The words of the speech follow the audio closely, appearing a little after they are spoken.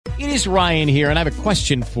It is Ryan here, and I have a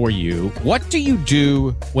question for you. What do you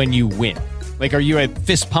do when you win? Like, are you a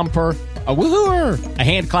fist pumper, a woohooer, a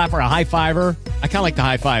hand clapper, a high fiver? I kind of like the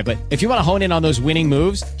high five, but if you want to hone in on those winning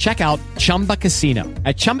moves, check out Chumba Casino.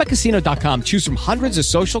 At ChumbaCasino.com, choose from hundreds of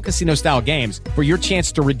social casino-style games for your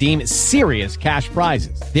chance to redeem serious cash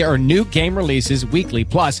prizes. There are new game releases weekly,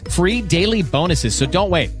 plus free daily bonuses. So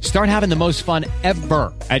don't wait. Start having the most fun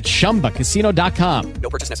ever at ChumbaCasino.com.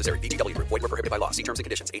 No purchase necessary. VGW. Void where prohibited by law. See terms and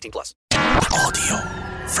conditions. 18+. Audio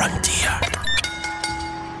Frontier.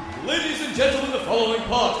 Ladies and gentlemen, the following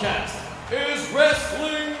podcast is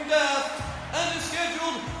Wrestling Death and is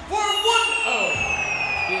scheduled for 1 hour.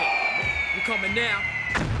 Yeah, we're coming now.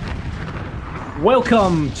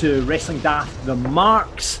 Welcome to Wrestling Daft, the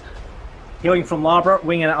Marks. Hailing from Larbert,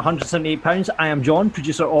 weighing in at 178 pounds. I am John,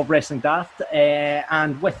 producer of Wrestling Daft,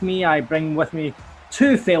 and with me, I bring with me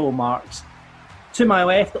two fellow Marks. To my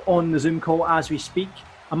left, on the Zoom call as we speak,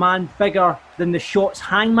 a man bigger than the shots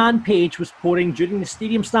Hangman Page was pouring during the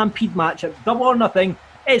Stadium Stampede match at Double or Nothing.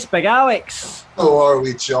 It's Big Alex. Oh, are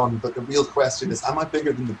we, John? But the real question is, am I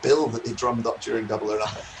bigger than the bill that they drummed up during Double or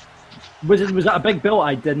Nothing? Was that a big bill?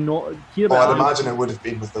 I did not hear about I'd imagine it would have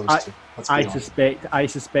been with those two. I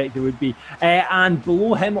suspect it would be. And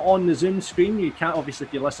below him on the Zoom screen, you can't, obviously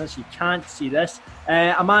if you listen, you can't see this,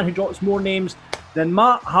 a man who drops more names than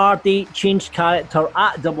Matt Hardy changed character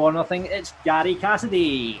at Double or Nothing. It's Gary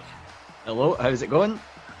Cassidy. Hello, how's it going?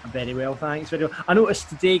 Very well, thanks. Very well. I noticed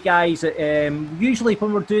today, guys, that usually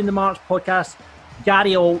when we're doing the March podcast,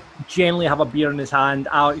 Gary will generally have a beer in his hand.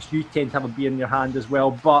 Alex, you tend to have a beer in your hand as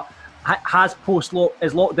well. But has is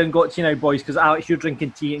lockdown got to you now, boys? Because Alex, you're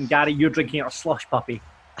drinking tea, and Gary, you're drinking a slush puppy.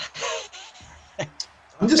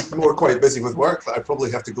 I'm just quite busy with work. I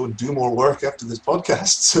probably have to go and do more work after this podcast.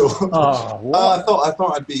 So I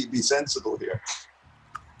thought I'd be sensible here.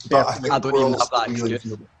 But I think I don't even have that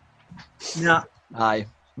excuse. Yeah. Aye.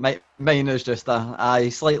 Mine is just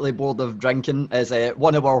slightly bored of drinking. As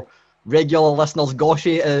one of our regular listeners,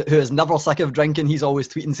 Goshi, who is never sick of drinking, he's always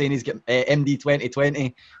tweeting saying he's getting MD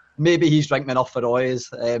 2020. Maybe he's drinking enough for always.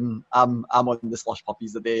 I'm on the slush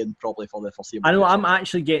puppies today and probably for the foreseeable. I know I'm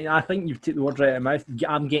actually getting. I think you've taken the word right out of my mouth.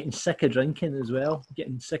 I'm getting sick of drinking as well.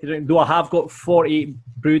 Getting sick of drinking. Though I have got 48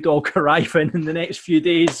 Brewdog arriving in the next few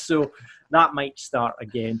days, so that might start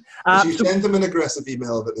again. Did you send them an aggressive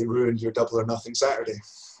email that they ruined your Double or Nothing Saturday?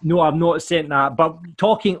 No, I've not sent that. But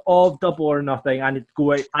talking of Double or Nothing, I need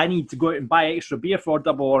to go out and buy extra beer for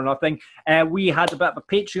Double or Nothing. We had a bit of a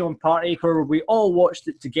Patreon party where we all watched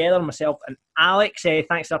it together, myself and Alex.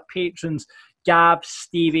 Thanks to our patrons, Gab,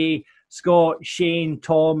 Stevie, Scott, Shane,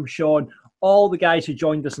 Tom, Sean, all the guys who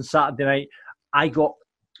joined us on Saturday night. I got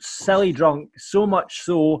silly drunk, so much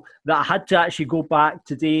so that I had to actually go back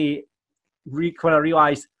today when I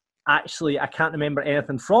realised actually I can't remember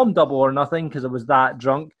anything from Double or Nothing because I was that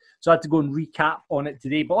drunk. So I had to go and recap on it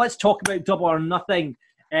today. But let's talk about Double or Nothing.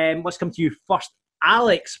 Let's come to you first,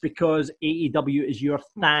 Alex, because AEW is your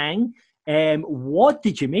thing. What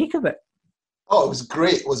did you make of it? Oh, it was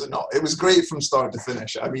great, was it not? It was great from start to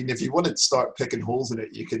finish. I mean, if you wanted to start picking holes in it,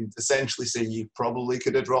 you can essentially say you probably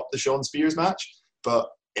could have dropped the Shawn Spears match, but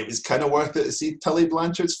it was kind of worth it to see Tully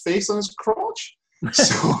Blanchard's face on his crotch.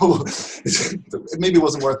 So it maybe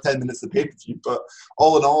wasn't worth 10 minutes of the pay-per-view, but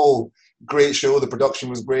all in all, great show. The production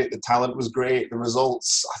was great, the talent was great, the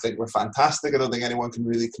results I think were fantastic. I don't think anyone can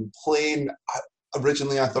really complain.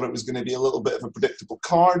 Originally I thought it was going to be a little bit of a predictable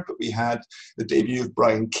card, but we had the debut of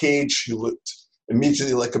Brian Cage, who looked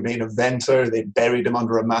immediately like a main eventer. They buried him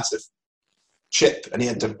under a massive chip and he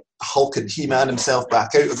had to Hulk and He-Man himself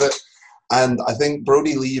back out of it. And I think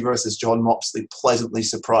Brody Lee versus Jon Moxley pleasantly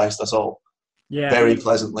surprised us all. Yeah. Very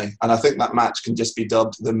pleasantly. And I think that match can just be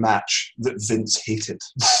dubbed the match that Vince hated.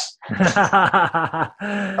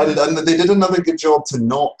 and they did another good job to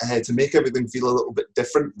make everything feel a little bit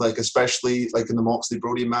different, like especially like in the Moxley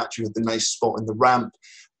Brody match, you had the nice spot in the ramp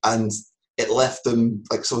and it left them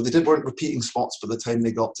like, so they weren't repeating spots by the time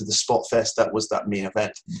they got to the Spot Fest that was that main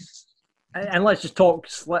event. And let's just talk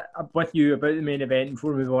with you about the main event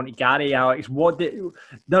before we move on to Gary, Alex.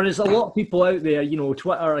 There is a lot of people out there,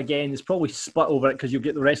 Twitter, again, is probably split over it because you'll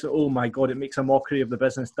get the rest of, oh my God, it makes a mockery of the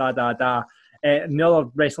business, da. And the other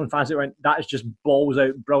wrestling fans that went, that is just balls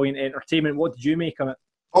out, brilliant entertainment. What did you make of it?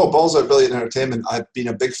 Oh, balls out, brilliant entertainment. I've been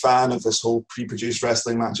a big fan of this whole pre-produced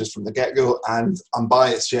wrestling matches from the get-go, and I'm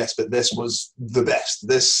biased, yes, but this was the best.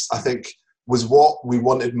 This, I think, was what we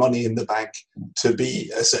wanted Money in the Bank to be,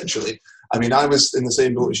 essentially. I mean, I was in the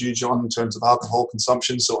same boat as you, John, in terms of alcohol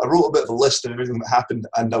consumption. So I wrote a bit of a list of everything that happened,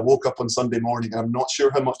 and I woke up on Sunday morning, and I'm not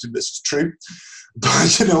sure how much of this is true.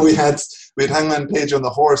 But, we had We had Hangman Page on the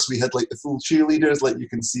horse. We had like the full cheerleaders, like you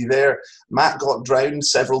can see there. Matt got drowned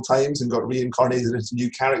several times and got reincarnated into new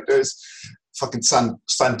characters. Fucking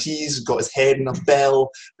Santiz got his head in a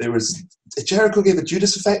bell. There was Jericho gave a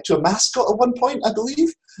Judas effect to a mascot at one point, I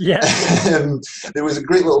believe. Yeah. There was a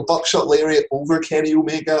great little buckshot lariat over Kenny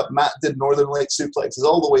Omega. Matt did Northern Light suplexes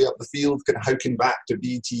all the way up the field, kind of hooking back to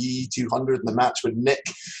BTE 200 in the match with Nick.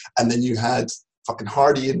 And then you had fucking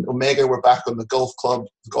Hardy and Omega were back on the golf club,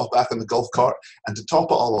 got back on the golf cart. And to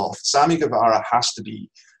top it all off, Sammy Guevara has to be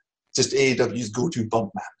just AEW's go-to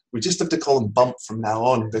bump man. We just have to call him Bump from now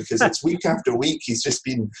on because it's week after week.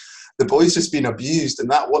 The boy's just been abused.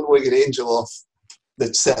 And that one-winged angel off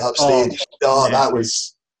the set-up stage, that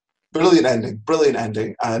was brilliant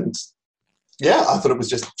ending. And yeah, I thought it was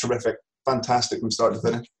just terrific. Fantastic from start to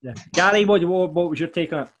finish. Yeah. Gary, what was your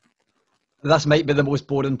take on it? This might be the most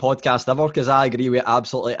boring podcast ever because I agree with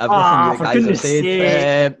absolutely everything you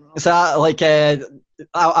guys have said.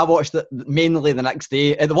 I watched it mainly the next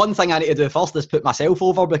day. The one thing I need to do first is put myself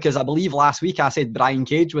over because I believe last week I said Brian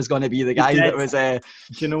Cage was going to be the guy that was. Do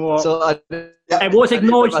you know what? So it was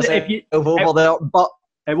acknowledged but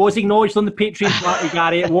it was acknowledged on the Patreon party,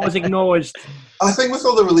 Gary. It was acknowledged. I think with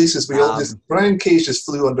all the releases, Brian Cage just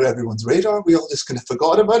flew under everyone's radar. We all just kind of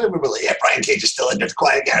forgot about it. We were like, yeah, Brian Cage is still injured.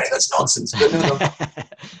 Quiet, Gary, that's nonsense. But no.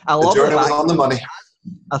 I love the journey was on the money.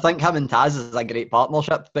 I think him and Taz is a great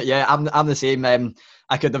partnership. But yeah, I'm the same.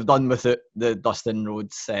 I could have done with the Dustin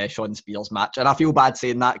Rhodes Shawn Spears match, and I feel bad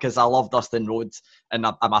saying that because I love Dustin Rhodes and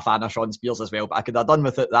I'm a fan of Shawn Spears as well. But I could have done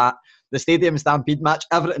with it that the Stadium Stampede match,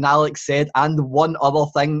 everything Alex said, and one other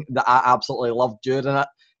thing that I absolutely loved during it.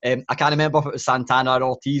 I can't remember if it was Santana or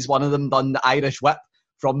Ortiz. One of them done the Irish Whip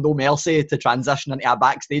from No Mercy to transition into a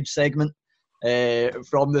backstage segment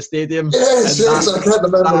from the stadium. Yes, I can't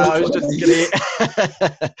remember. That was just great.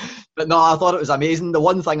 But no, I thought it was amazing. The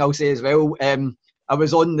one thing I'll say as well, I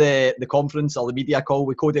was on the conference or the media call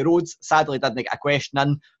with Cody Rhodes. Sadly, didn't get a question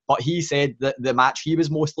in, but he said that the match he was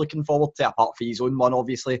most looking forward to, apart from his own one,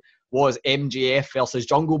 obviously, was MJF versus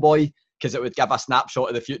Jungle Boy, because it would give a snapshot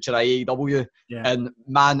of the future of AEW. Yeah. And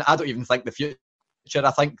man, I don't even think the future.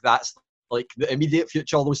 I think that's like the immediate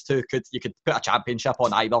future. Those two you could put a championship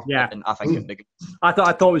on either. Yeah, and I think it'd be good. I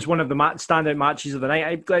thought it was one of the standout matches of the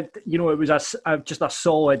night. It was just a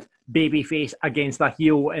solid babyface against a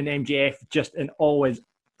heel, and MJF just in always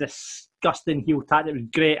disgusting heel tactic. It was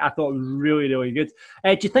great. I thought it was really, really good.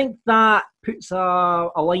 Do you think that puts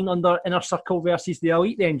a line under Inner Circle versus the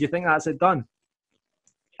Elite? Then do you think that's it done?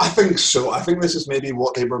 I think so. I think this is maybe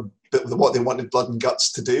what they wanted Blood and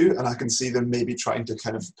Guts to do, and I can see them maybe trying to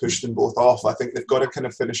kind of push them both off. I think they've got to kind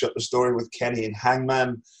of finish up the story with Kenny and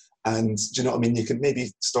Hangman, and do you know what I mean? You can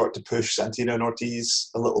maybe start to push Santino and Ortiz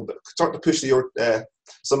a little bit, start to push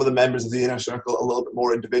some of the members of the Inner Circle a little bit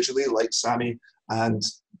more individually, like Sammy and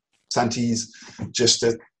Santiz, just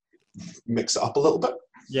to mix it up a little bit.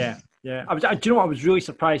 Yeah. Yeah, do you know what? I was really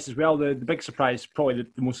surprised as well. The big surprise, probably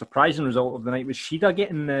the most surprising result of the night, was Shida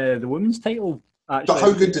getting the women's title. Actually. But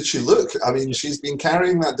how good did she look? I mean, she's been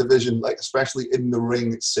carrying that division, like especially in the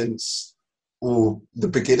ring, since the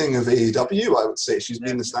beginning of AEW. I would say she's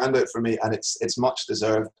been the standout for me, and it's much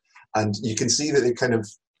deserved. And you can see that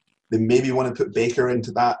they maybe want to put Baker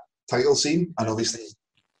into that title scene, and obviously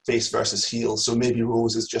face versus heel. So maybe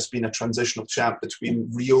Rose has just been a transitional champ between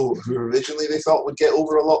Rio, who originally they thought would get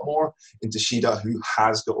over a lot more, into Shida, who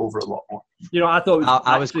has got over a lot more. I thought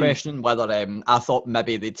I was questioning whether I thought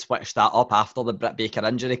maybe they'd switch that up after the Britt Baker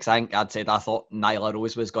injury, because I thought Nyla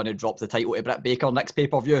Rose was going to drop the title to Britt Baker next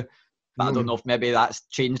pay-per-view. But I don't know if maybe that's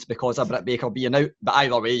changed because of Britt Baker being out. But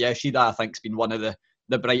either way, yeah, Shida I think's been one of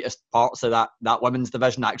the brightest parts of that women's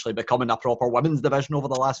division, actually becoming a proper women's division over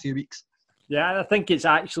the last few weeks. Yeah, I think it's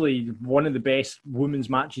actually one of the best women's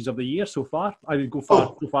matches of the year so far. I would go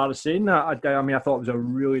so far as saying that. I mean, I thought it was a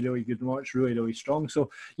really, really good match, really, really strong. So,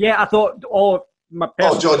 yeah, I thought my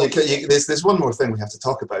John, there's one more thing we have to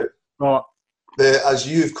talk about. What? As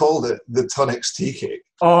you've called it, the Tunnix tea cake.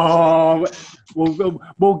 Oh,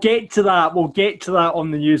 we'll get to that. We'll get to that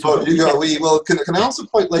on the news. Oh, you got well. Can I also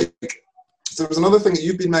point so there was another thing that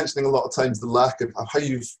you've been mentioning a lot of times, the lack of how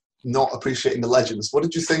you've not appreciating the legends. What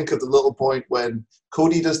did you think of the little point when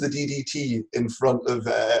Cody does the DDT in front of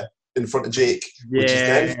Jake, which is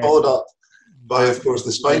then followed up by, of course,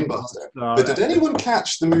 the spine buster? But did anyone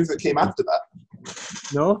catch the move that came after that?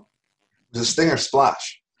 No. It was a Stinger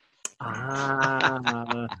Splash.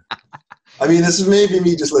 Ah. I mean, this is maybe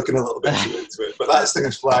me just looking a little bit too into it, but that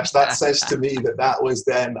Stinger Splash, that says to me that was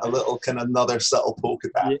then a little kind of another subtle poke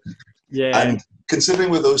at that. Yeah. And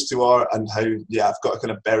considering where those two are and how, I've got to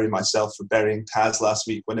kind of bury myself for burying Taz last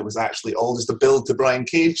week when it was actually all just a build to Brian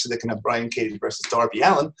Cage so they can have Brian Cage versus Darby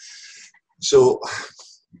Allin. So,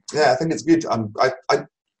 I think it's good. I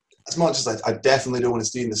as much as I definitely don't want to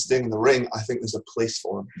see the Sting in the ring, I think there's a place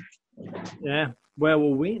for him. Yeah, well,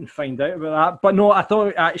 we'll wait and find out about that. But no, I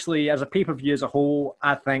thought actually, as a pay-per-view as a whole,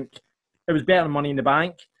 I think it was better than Money in the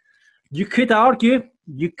Bank. You could argue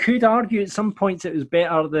at some points it was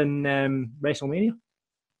better than WrestleMania.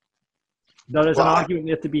 There is an argument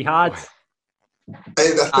there to be had. I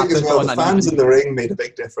think as well, the fans in the ring made a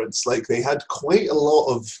big difference. Like, they had quite a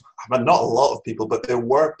lot of, not a lot of people, but there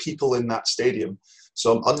were people in that stadium.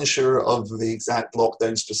 So I'm unsure of the exact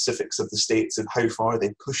lockdown specifics of the states and how far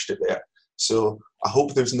they pushed it there. So I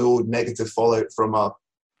hope there's no negative fallout from a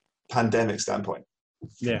pandemic standpoint.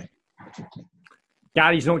 Yeah.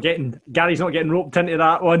 Gary's not getting roped into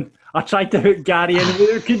that one. I tried to hook Gary in.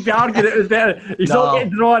 It could be argued it was better. He's not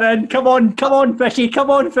getting drawn in. Come on, Fishy.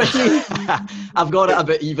 I've got it a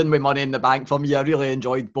bit even with Money in the Bank for me. I really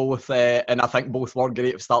enjoyed both, and I think both were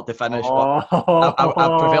great from start to finish. But I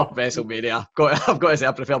preferred WrestleMania. I've got to say,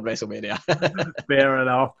 I preferred WrestleMania. Fair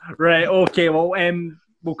enough. Right, okay, well,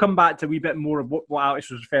 we'll come back to a wee bit more of what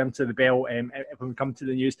Alex was referring to the bell when we come to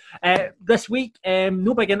the news. This week,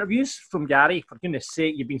 no big interviews from Gary. For goodness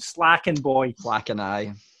sake, you've been slacking, boy. Slacking,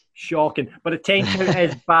 aye. Shocking. But the 10 count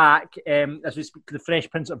is back as we speak to the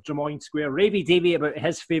Fresh Prince of Drummoyne Square, Ravy Davey, about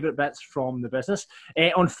his favourite bits from the business.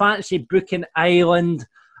 On Fantasy Booking Island,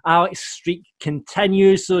 Alex streak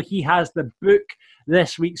continues, so he has the book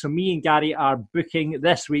this week. So me and Gary are booking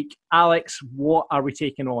this week. Alex, what are we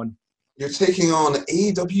taking on? You're taking on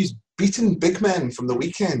AEW's beaten big men from the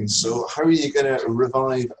weekend. So how are you going to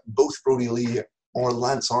revive both Brody Lee or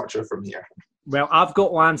Lance Archer from here? Well, I've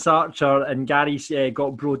got Lance Archer and Gary's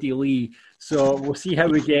got Brody Lee. So we'll see how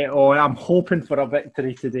we get on. I'm hoping for a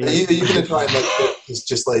victory today. Are you going to try and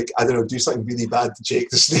just like, I don't know, do something really bad to Jake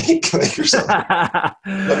the Snake or something?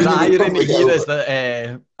 The irony here is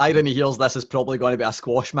that irony here is this is probably going to be a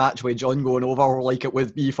squash match with John going over like it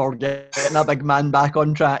would be for getting a big man back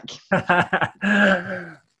on track.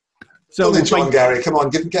 So John, Gary, come on,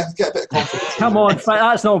 get a bit of confidence. Come on,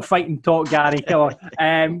 that's not fighting talk, Gary. Come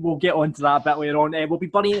on. We'll get on to that a bit later on. We'll be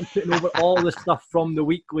burying and putting over all the stuff from the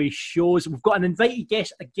weekly shows. We've got an invited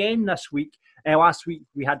guest again this week. Last week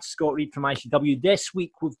we had Scott Reed from ICW. This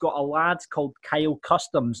week we've got a lad called Kyle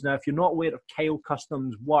Customs. Now, if you're not aware of Kyle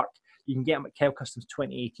Customs' work, you can get him at Kyle Customs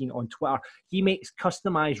 2018 on Twitter. He makes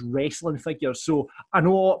customised wrestling figures. So I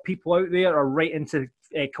know a lot of people out there are right into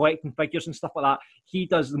collecting figures and stuff like that. He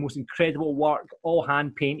does the most incredible work, all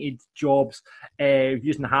hand-painted jobs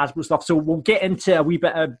using the Hasbro stuff. So we'll get into a wee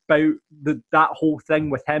bit about that whole thing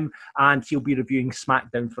with him, and he'll be reviewing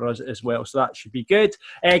SmackDown for us as well. So that should be good.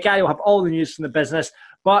 Gary will have all the news from the business.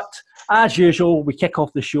 But as usual, we kick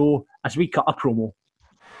off the show as we cut a promo.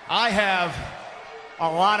 I have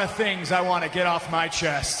a lot of things I want to get off my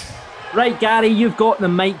chest. Right, Gary, you've got the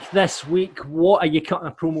mic this week. What are you cutting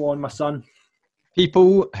a promo on, my son?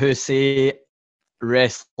 People who say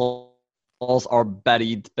wrestlers are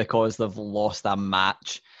buried because they've lost a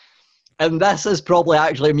match. And this is probably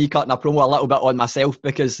actually me cutting a promo a little bit on myself,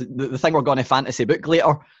 because the thing we're going to fantasy book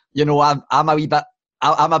later, you know, I'm a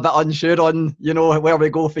bit unsure on, you know, where we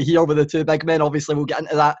go for here with the two big men. Obviously, we'll get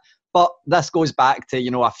into that. But this goes back to,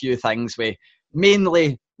 you know, a few things with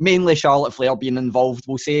mainly Charlotte Flair being involved,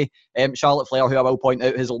 we'll say. Charlotte Flair, who I will point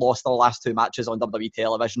out, has lost her last two matches on WWE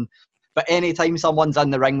television. But anytime someone's in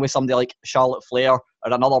the ring with somebody like Charlotte Flair or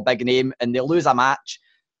another big name and they lose a match,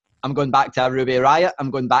 I'm going back to a Ruby Riott,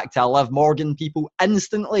 I'm going back to a Liv Morgan. People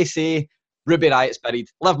instantly say Ruby Riott's buried,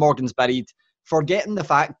 Liv Morgan's buried, forgetting the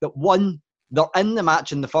fact that, one, they're in the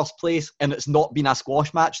match in the first place and it's not been a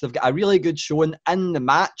squash match. They've got a really good showing in the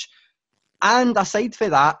match. And aside from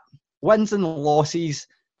that, wins and losses,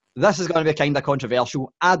 this is going to be kind of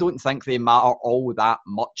controversial. I don't think they matter all that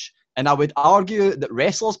much. And I would argue that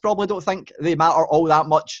wrestlers probably don't think they matter all that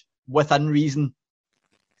much within reason.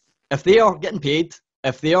 If they are getting paid,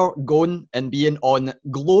 if they are going and being on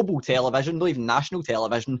global television, not even national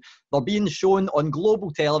television, they're being shown on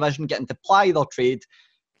global television, getting to ply their trade,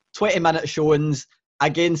 20-minute showings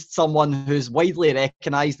against someone who's widely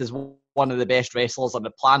recognised as one of the best wrestlers on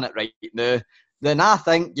the planet right now, then I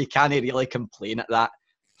think you can't really complain at that.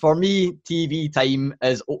 For me, TV time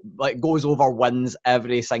goes over wins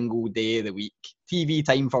every single day of the week. TV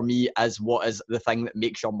time for me is what is the thing that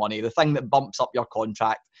makes your money, the thing that bumps up your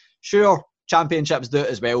contract. Sure, championships do it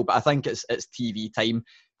as well, but I think it's TV time.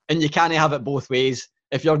 And you can't have it both ways.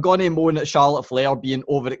 If you're going to moan at Charlotte Flair being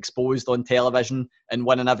overexposed on television and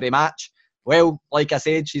winning every match, Well, like I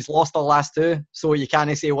said, she's lost her last two, so you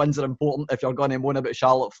can't say wins are important if you're going to moan about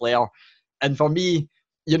Charlotte Flair. And for me,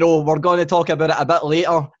 you know, we're going to talk about it a bit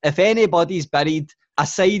later. If anybody's buried,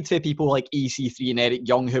 aside from people like EC3 and Eric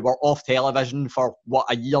Young, who were off television for,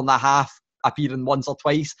 a year and a half, appearing once or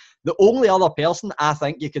twice, the only other person I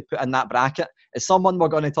think you could put in that bracket is someone we're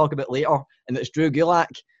going to talk about later, and it's Drew Gulak,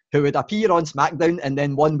 who would appear on SmackDown and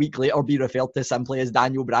then 1 week later be referred to simply as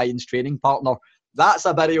Daniel Bryan's training partner. That's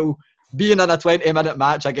a burial. Being in a 20-minute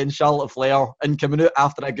match against Charlotte Flair and coming out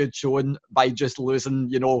after a good showing by just losing,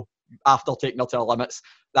 you know, after taking her to her limits,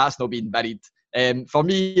 that's not being buried. For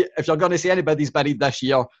me, if you're going to say anybody's buried this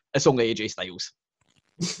year, it's only AJ Styles.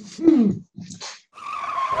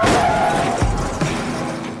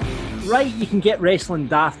 Right, you can get Wrestling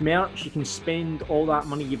Daft merch. You can spend all that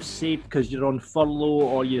money you've saved because you're on furlough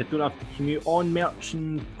or you don't have to commute on merch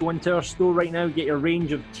and go into our store right now. Get your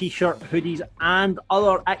range of t-shirt, hoodies and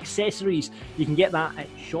other accessories. You can get that at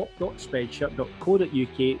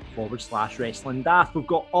shop.spreadshirt.co.uk/Wrestling Daft. We've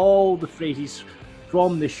got all the phrases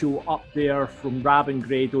from the show up there from Rab and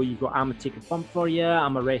Grado. You've got I'm a Take a Bump for You,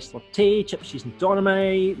 I'm a Wrestler Tay, Chip Season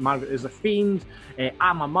Dynamite, Margaret is a Fiend,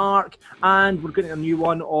 I'm a Mark, and we're getting a new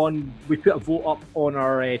one on. We put a vote up on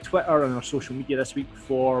our Twitter and our social media this week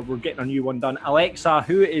we're getting a new one done. Alexa,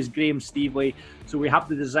 who is Graham Stevely? So we have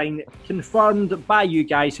the design confirmed by you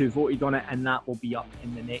guys who voted on it, and that will be up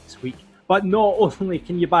in the next week. But not only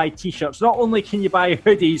can you buy t-shirts, not only can you buy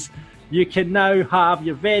hoodies, you can now have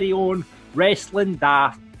your very own Wrestling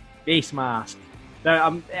Daft face mask.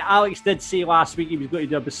 Now, Alex did say last week he was going to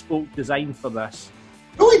do a bespoke design for this.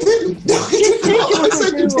 No, he didn't. No, he didn't. I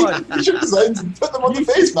said you take t-shirt designs and put them on the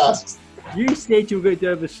face masks. You said you were going to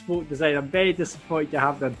do a bespoke design. I'm very disappointed you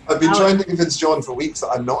haven't. I've been trying to convince John for weeks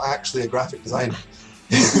that I'm not actually a graphic designer.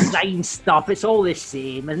 Design stuff, it's all the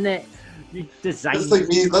same, isn't it? You design. It's like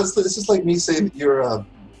me. This is like me saying that you're a.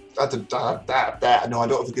 No, I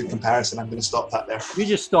don't have a good comparison. I'm going to stop that there. You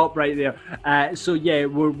just stop right there. So yeah,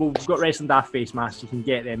 we've got Wrestling Daft face masks. You can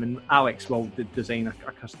get them, and Alex will design a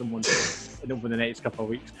custom one over the next couple of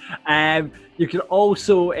weeks. You can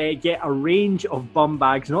also get a range of bum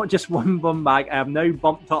bags, not just one bum bag. I have now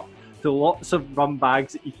bumped up to lots of bum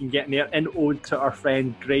bags that you can get in there, in ode to our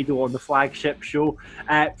friend Grado on the flagship show.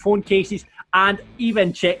 Phone cases. And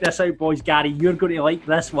even, check this out, boys, Gary, you're going to like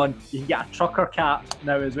this one. You can get a trucker cap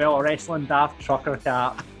now as well, a Wrestling Daft trucker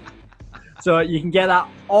cap. So you can get that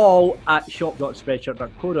all at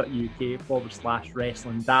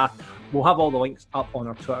shop.spreadshirt.co.uk/Wrestling Daft. We'll have all the links up on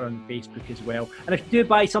our Twitter and Facebook as well. And if you do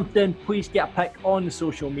buy something, please get a pic on the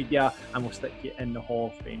social media and we'll stick you in the Hall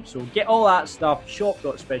of Fame. So get all that stuff,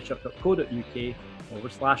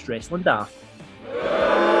 shop.spreadshirt.co.uk/Wrestling Daft.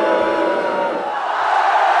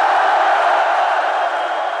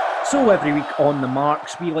 So every week on The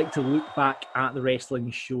Marks, we like to look back at the wrestling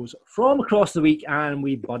shows from across the week and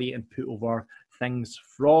we buddy and put over things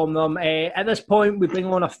from them. At this point, we bring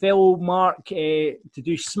on a fellow Mark to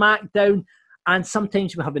do SmackDown, and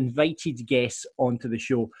sometimes we have invited guests onto the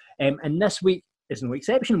show. And this week is no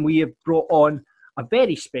exception. We have brought on a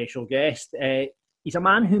very special guest. He's a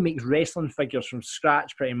man who makes wrestling figures from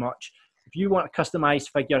scratch pretty much. If you want a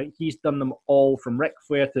customised figure, he's done them all, from Ric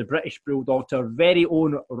Flair to the British Bulldog to our very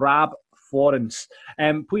own Rab Florence.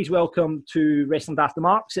 Please welcome to Wrestling Daft the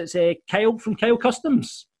Marks. It's Kyle from Kyle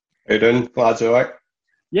Customs. How you doing, lads? All right?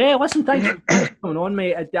 Yeah, listen, thanks for coming on,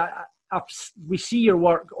 mate. We see your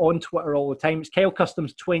work on Twitter all the time. It's Kyle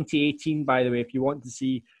Customs 2018, by the way, if you want to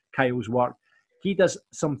see Kyle's work. He does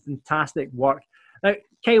some fantastic work. Now,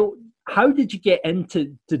 Kyle, how did you get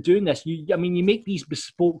into doing this? You make these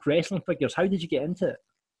bespoke wrestling figures. How did you get into it?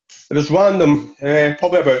 It was random.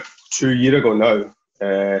 Probably about 2 years ago now.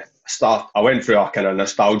 I went through a kind of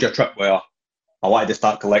nostalgia trip where I wanted to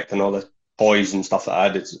start collecting all the toys and stuff that I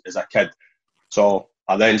had as a kid. So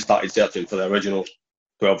I then started searching for the original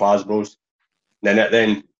 12 Hasbros. And then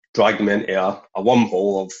it dragged me into a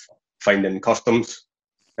wormhole of finding customs.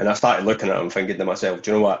 And I started looking at them thinking to myself,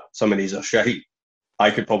 do you know what? Some of these are shite. I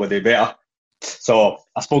could probably do better. So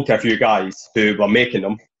I spoke to a few guys who were making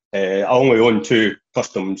them. I only owned 2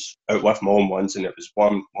 customs out with my own ones, and it was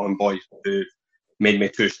one boy who made me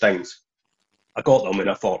 2 stings. I got them and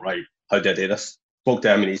I thought, right, how do I do this? Spoke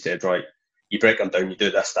to him and he said, right, you break them down, you do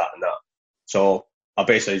this, that and that. So I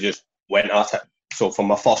basically just went at it. So for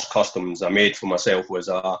my first customs I made for myself was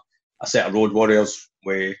a set of Road Warriors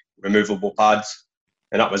with removable pads,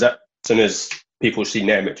 and that was it. As soon as people seen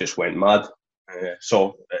them, it just went mad.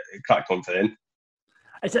 So it cracked on for then.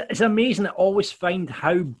 It's amazing to always find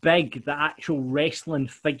how big the actual wrestling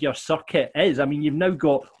figure circuit is. I mean, you've now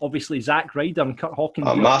got, obviously, Zack Ryder and Kurt Hawkins.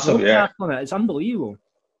 Massive, yeah. On it. It's unbelievable.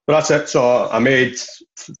 But that's it. So I made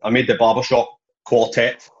the barbershop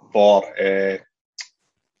quartet for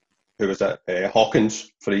who was it?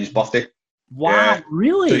 Hawkins for his birthday. Wow,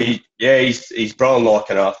 really? So his brother-in-law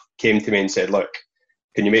kind of came to me and said, "Look,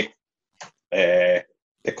 can you make the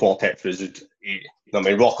quartet for his?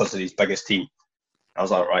 Rockers are his biggest team." I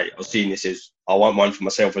was like, right. I was seeing. He says, "I want one for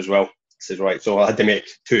myself as well." I said, right. So I had to make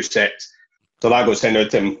 2 sets. So that got sent out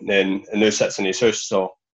to him, and now sits in his house.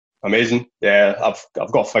 So amazing. Yeah,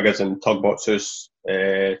 I've got figures in Tugbot's house,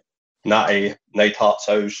 Natty, Neidhart's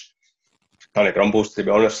house. Kind of grumbles, to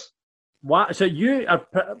be honest. What? So you are.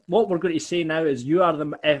 What we're going to say now is you are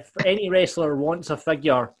the. If any wrestler wants a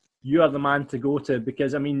figure, you are the man to go to,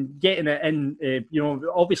 because I mean, getting it in.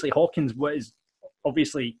 Obviously Hawkins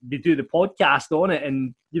obviously they do the podcast on it,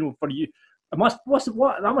 and for you, that must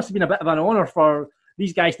have been a bit of an honour for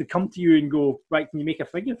these guys to come to you and go, right, can you make a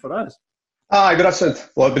figure for us? But that's it.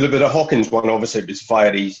 Well, a bit of the Hawkins one, obviously, was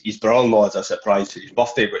via his brother-in-law as a surprise at his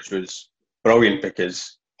birthday, which was brilliant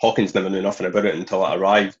because Hawkins never knew nothing about it until it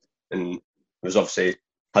arrived, and it was obviously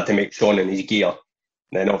had to make Sean in his gear. And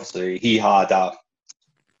then obviously he had I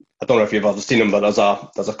don't know if you've ever seen him, but there's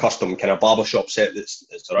a custom kind of barbershop set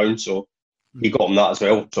that's around, so he got him that as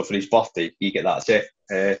well. So for his birthday, he get that set.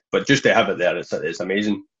 But just to have it there, it's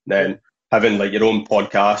amazing. Then having like your own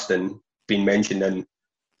podcast and being mentioned in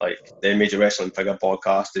like the Major Wrestling Figure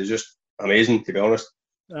podcast is just amazing, to be honest.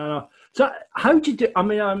 So how do you do? I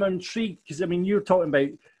mean, I'm intrigued because I mean, you're talking about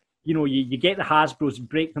you get the Hasbros, you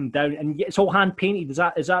break them down, and it's all hand painted.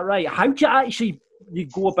 Is that right? How do you actually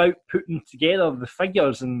go about putting together the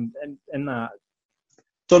figures and that?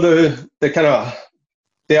 So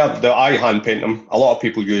I hand paint them. A lot of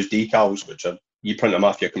people use decals, which are you print them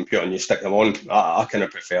off your computer and you stick them on. I kind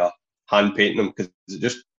of prefer hand painting them because it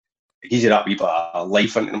just gives you that wee bit of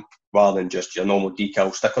life into them rather than just your normal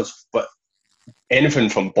decal stickers. But anything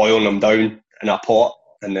from boiling them down in a pot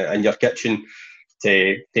in your kitchen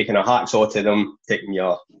to taking a hacksaw to them, taking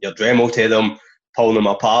your Dremel to them, pulling them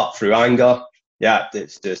apart through anger. Yeah,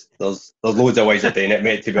 it's just there's loads of ways of doing it,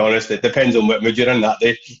 mate. To be honest, it depends on what mood you're in that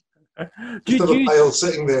day. Just have a pile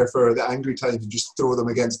sitting there for the angry time and just throw them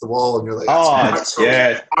against the wall, and you're like,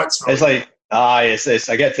 yeah. It's like, it's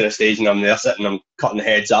I get to the stage and I'm there sitting, I'm cutting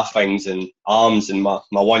heads off things and arms, and my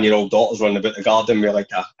 1-year-old daughter's running about the garden with like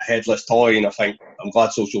a headless toy, and I think I'm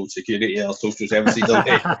glad social security or social services don't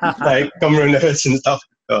like come around the house and stuff.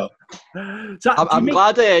 So I'm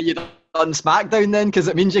glad you on SmackDown then, because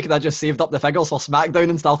it means you could have just saved up the figures for SmackDown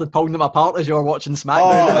and started pulling them apart as you were watching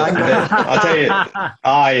SmackDown. I tell you,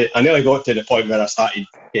 I nearly got to the point where I started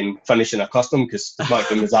finishing a custom because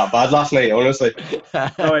SmackDown was that bad last night, honestly.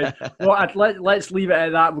 Right. Well, let's leave it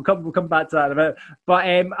at that. We'll come back to that in a bit. But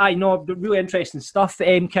I know really interesting stuff,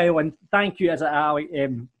 Kyle, and thank you as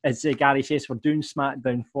Gary says for doing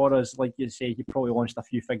SmackDown for us. Like you say, you probably launched a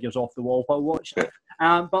few figures off the wall while watching.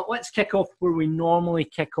 But let's kick off where we normally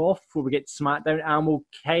kick off before we get to SmackDown, and we'll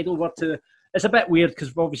head over to. It's a bit weird because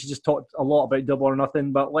we've obviously just talked a lot about Double or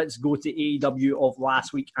Nothing, but let's go to AEW of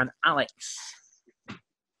last week. And Alex,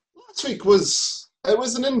 last week was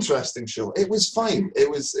an interesting show. It was fine. It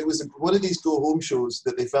was one of these go home shows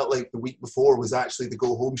that they felt like the week before was actually the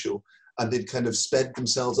go home show, and they'd kind of sped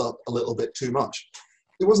themselves up a little bit too much.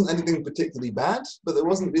 There wasn't anything particularly bad, but there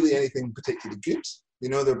wasn't really anything particularly good.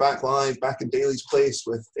 They're back live, back in Daly's place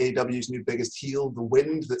with AEW's new biggest heel, The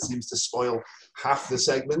Wind, that seems to spoil half the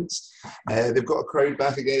segments. They've got a crowd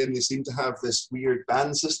back again. They seem to have this weird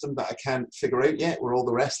band system that I can't figure out yet, where all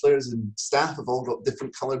the wrestlers and staff have all got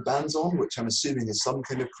different coloured bands on, which I'm assuming is some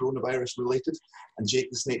kind of coronavirus related. And Jake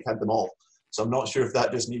the Snake had them all. So I'm not sure if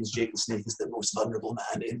that just means Jake the Snake is the most vulnerable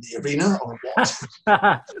man in the arena or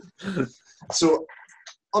what. So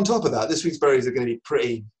on top of that, this week's berries are going to be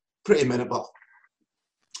pretty minimal.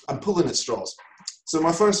 I'm pulling at straws. So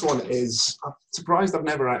my first one is, I'm surprised I've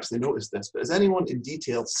never actually noticed this, but has anyone in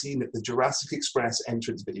detail seen the Jurassic Express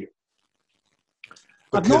entrance video?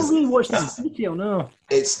 I've not really watched this in detail, no.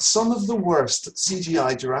 It's some of the worst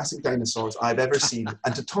CGI Jurassic dinosaurs I've ever seen.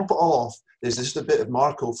 And to top it off, there's just a bit of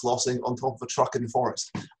Marco flossing on top of a truck in the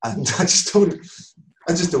forest. And I just don't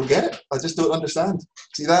get it. I just don't understand.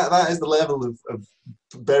 See, that is the level of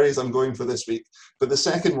berries I'm going for this week. But the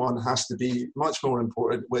second one has to be much more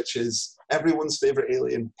important, which is everyone's favourite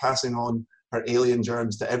alien passing on her alien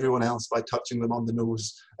germs to everyone else by touching them on the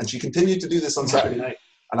nose. And she continued to do this on Saturday night.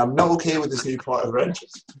 And I'm not okay with this new part of her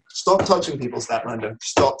entrance. Stop touching people, Statlander.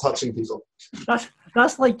 Stop touching people.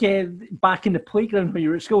 That's like back in the playground when you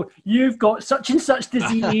were at school. You've got such and such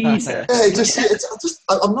disease.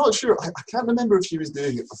 I'm not sure. I can't remember if she was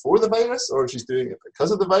doing it before the virus or if she's doing it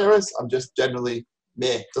because of the virus. I'm just generally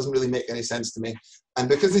doesn't really make any sense to me. And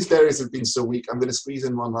because these theories have been so weak, I'm going to squeeze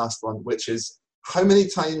in one last one, which is how many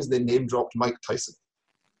times they name dropped Mike Tyson.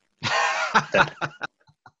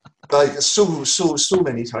 Like so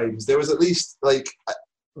many times. There was at least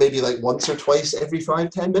maybe once or twice every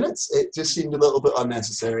 5-10 minutes. It just seemed a little bit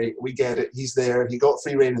unnecessary. We get it. He's there. He got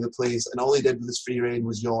free reign of the place, and all he did with his free reign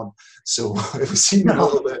was yawn. So it seemed a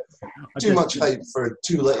little bit too much hype for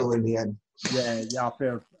too little in the end. Yeah,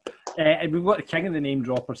 fair. And we've got the king of the name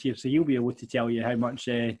droppers here, so he'll be able to tell you how much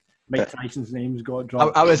Mike Tyson's name's got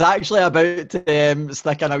dropped. I was actually about to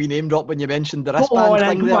stick in a wee name drop when you mentioned the wristband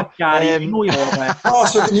thing there.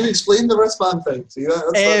 So can you explain the wristband thing? See, that's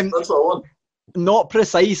what I want. Not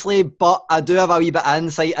precisely, but I do have a wee bit of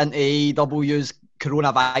insight into AEW's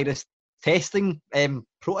coronavirus testing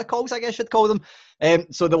protocols, I guess you'd call them.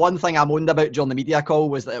 So the one thing I moaned about during the media call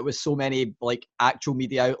was that it was so many actual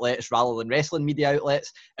media outlets rather than wrestling media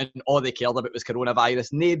outlets, and all they cared about was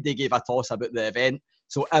coronavirus. Nobody gave a toss about the event,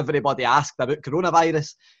 so everybody asked about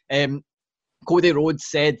coronavirus. Cody Rhodes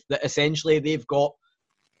said that essentially they've got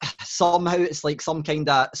somehow it's like some kind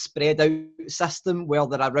of spread out system where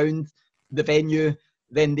they're around the venue,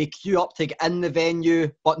 then they queue up to get in the venue,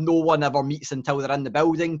 but no one ever meets until they're in the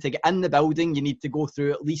building. To get in the building, you need to go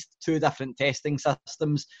through at least 2 different testing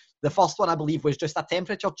systems. The first one, I believe, was just a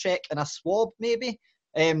temperature check and a swab, maybe,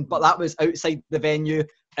 but that was outside the venue,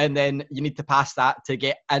 and then you need to pass that to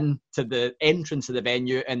get into the entrance of the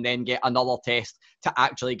venue, and then get another test to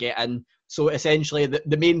actually get in. So essentially,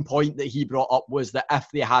 the main point that he brought up was that if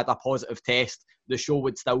they had a positive test, the show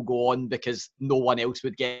would still go on because no one else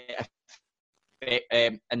would get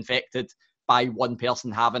infected by one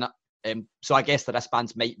person having it. So I guess the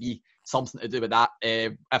wristbands might be something to do with that.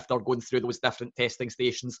 If they're going through those different testing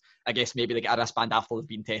stations, I guess maybe they get a wristband after they've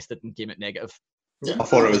been tested and came out negative. Yeah. I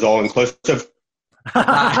thought it was all inclusive. That's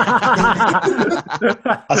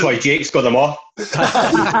why Jake's got them all.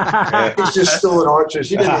 He's just stolen archers.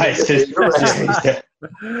 You didn't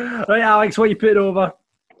Right, Alex, what are you putting over?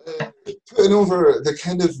 Putting over the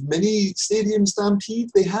kind of mini stadium stampede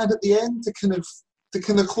they had at the end to kind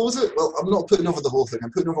of close it. Well, I'm not putting over the whole thing.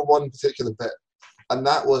 I'm putting over one particular bit, and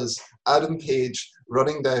that was Adam Page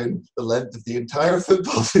running down the length of the entire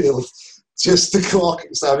football field just to clock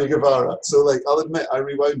Sammy Guevara. So, I'll admit, I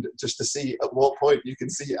rewound it just to see at what point you can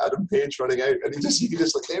see Adam Page running out, and you can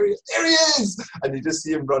just there he is, and you just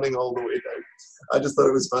see him running all the way down. I just thought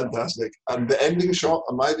it was fantastic. And the ending shot,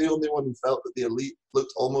 am I the only one who felt that the Elite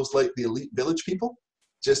looked almost like the Elite Village people?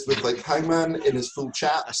 Just with Hangman in his full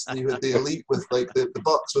chaps, and you had the Elite with the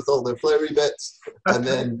Bucks with all their flary bits, and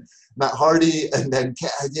then Matt Hardy, and then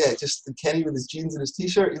just Kenny with his jeans and his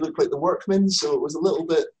t-shirt. He looked like the Workmen, so it was a little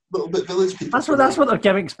bit Village people. That's what their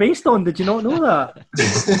gimmick's based on. Did you not know that?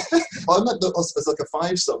 Well, I meant it's like a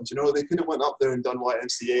 5-sum. They could have went up there and done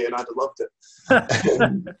YMCA, and I'd have loved it.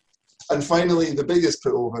 And finally, the biggest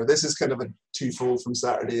put over, this is kind of a twofold from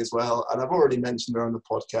Saturday as well, and I've already mentioned her on the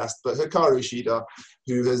podcast, but Hikaru Shida,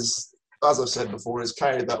 who has, as I've said before, has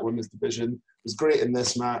carried that women's division, was great in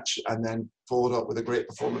this match, and then followed up with a great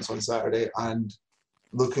performance on Saturday, and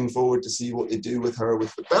looking forward to see what they do with her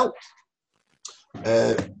with the belt.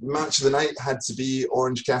 Match of the night had to be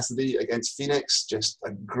Orange Cassidy against Phoenix. Just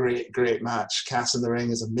a great match. Cass in the ring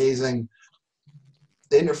is amazing.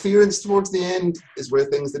 The interference towards the end is where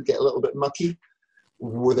things did get a little bit mucky.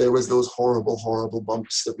 Where there was those horrible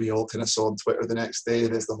bumps that we all kind of saw on Twitter the next day.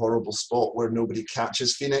 There's the horrible spot where nobody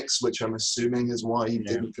catches Phoenix, which I'm assuming is why he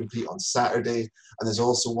didn't compete on Saturday. And there's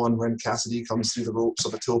also one when Cassidy comes through the ropes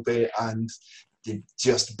of a tope and they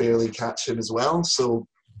just barely catch him as well. So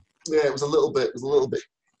yeah, it was a little bit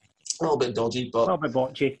dodgy, but a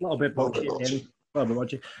little bit botchy.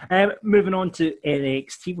 Moving on to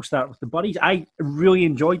NXT, we'll start with the Buddies. I really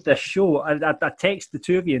enjoyed this show. I texted the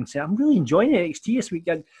two of you and said, I'm really enjoying NXT this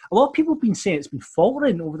weekend. A lot of people have been saying it's been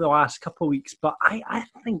faltering over the last couple of weeks, but I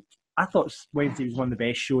thought Wednesday was one of the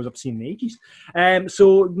best shows I've seen in ages.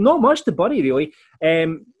 So not much to Buddy, really.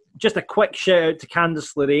 Just a quick shout out to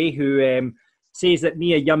Candice LeRae, who says that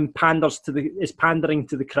Mia Yim is pandering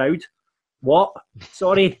to the crowd. What?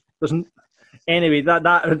 Sorry, doesn't. Anyway, that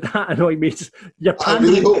annoyed me. I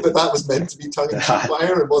really hope that was meant to be tongue-in-cheek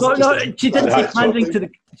fire. She didn't say pandering to the.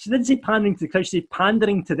 She didn't say pandering to the crowd. She said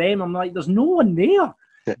pandering to them. I'm like, there's no one there.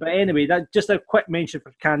 But anyway, that just a quick mention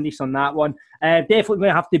for Candice on that one. Definitely going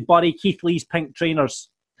to have to bury Keith Lee's pink trainers.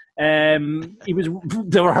 They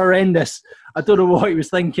were horrendous. I don't know what he was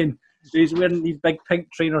thinking. He's wearing these big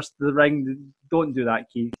pink trainers to the ring. Don't do that,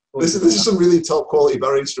 Keith. This is some really top quality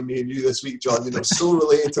burries from me and you this week, John. So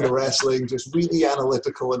related to the wrestling, just really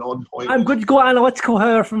analytical and on point. I'm going to go analytical,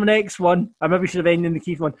 however, from the next one. I maybe should have ended the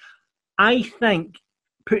Keith one. I think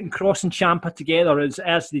putting Cross and Ciampa together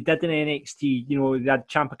as they did in NXT, you know, they had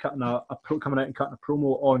Ciampa coming out and cutting a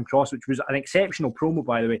promo on Cross, which was an exceptional promo,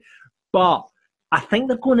 by the way. But I think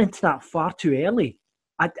they're going into that far too early.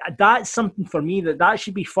 That's something for me that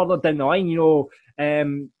should be further down the line. You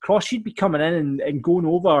know, Cross should be coming in and going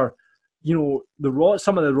over, you know,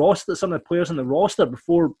 some of the players in the roster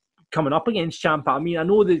before coming up against Ciampa. I mean, I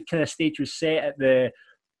know the kind of stage was set at the,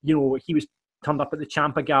 you know, he was turned up at the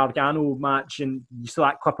Ciampa Gargano match, and you saw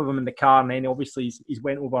that clip of him in the car, and then obviously he's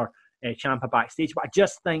went over Ciampa backstage. But I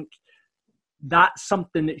just think that's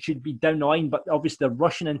something that should be down the line, but obviously they're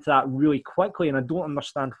rushing into that really quickly, and I don't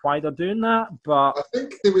understand why they're doing that. But I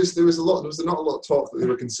think there was not a lot of talk that they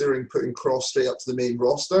were considering putting Cross straight up to the main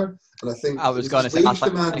roster, and I think I was going to say, I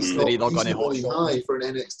think they're either going to high for an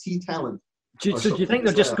NXT talent. So do you think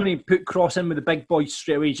they're just going to put Cross in with the big boys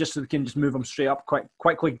straight away, just so they can just move them straight up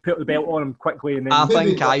quickly, put the belt on him quickly? And then I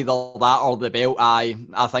think either that or the belt. I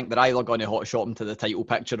think they're either going to hot shot him to the title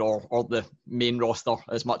picture or the main roster,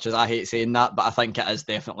 as much as I hate saying that. But I think it is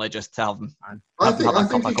definitely just to have him have a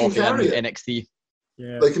cup of coffee in NXT.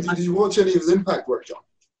 Yeah. Like, did you watch any of his Impact work, John?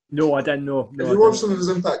 No, I didn't know. If you watch some of his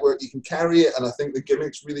Impact work, you can carry it, and I think the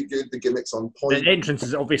gimmick's really good. The gimmick's on point. The entrance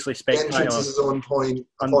is obviously spectacular. The entrance is on point,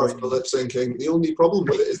 apart from the lip syncing. The only problem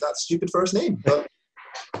with it is that stupid first name. But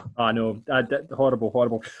I know,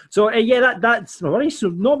 horrible. So that's my worry. So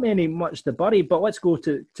not much to bury, but let's go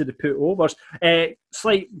to the put overs.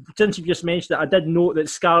 Since you've just mentioned it, I did note that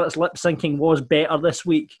Scarlett's lip syncing was better this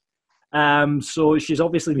week. So she's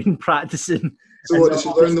obviously been practicing. So what, did she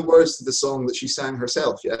learn the words to the song that she sang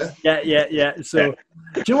herself, yeah? Yeah. So,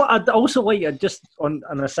 do you know what I'd also like, just on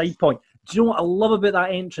a side point, do you know what I love about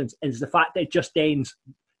that entrance is the fact that it just ends.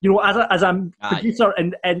 You know, as a producer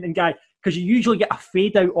and guy, because you usually get a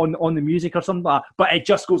fade out on the music or something like that, but it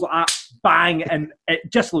just goes like that, bang, and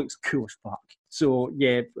it just looks cool as fuck. So,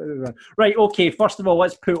 yeah. Right, okay, first of all,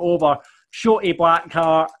 let's put over Shorty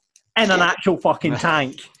Blackheart in an actual fucking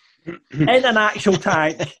tank. In an actual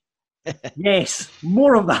tank. Yes,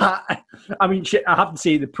 more of that. I mean, I have to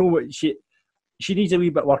say, the promo, she needs a wee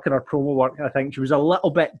bit of work in her promo work. I think she was a little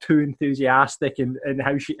bit too enthusiastic in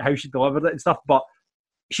how she delivered it and stuff. But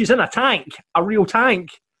she's in a tank, a real tank.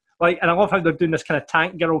 Like, and I love how they're doing this kind of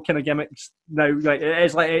tank girl kind of gimmicks now. Like, it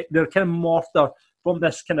is like they're kind of morphed her from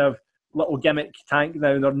this kind of little gimmick tank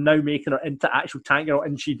now. They're now making her into actual tank girl,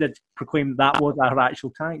 and she did proclaim that was her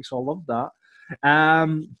actual tank. So I love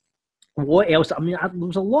that. What else? I mean, there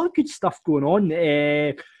was a lot of good stuff going on.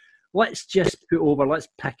 Let's just let's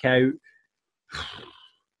pick out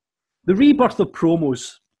the rebirth of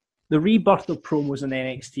promos. The rebirth of promos in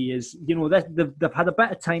NXT is, you know, they've had a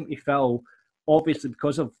bit of time to fill, obviously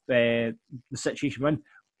because of the situation we're in,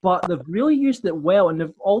 but they've really used it well, and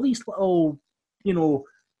they've all these little, you know,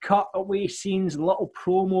 cutaway scenes and little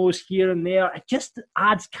promos here and there. It just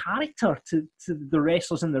adds character to the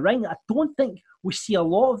wrestlers in the ring. I don't think we see a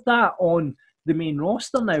lot of that on the main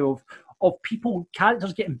roster now of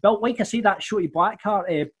characters getting built. Like I say, that Shorty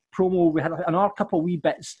Blackheart promo, we had another couple of wee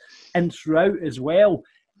bits in throughout as well.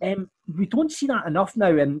 We don't see that enough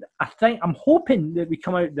now, and I'm hoping that we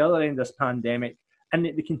come out the other end of this pandemic and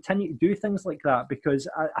that they continue to do things like that, because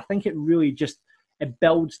I think it really just it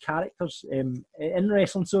builds characters in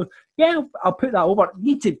wrestling. So yeah, I'll put that over.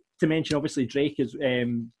 Need to mention obviously Drake is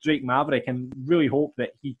Drake Maverick, and really hope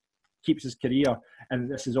that he keeps his career and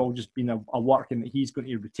this has all just been a work and that he's going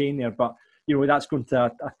to retain there. But you know, that's going to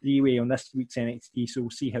a three-way on this week's NXT, so we'll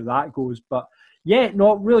see how that goes. But yeah,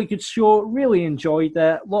 really good show. Really enjoyed it.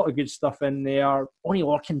 A lot of good stuff in there. Only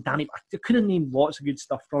Lorcan, Danny, I could have named lots of good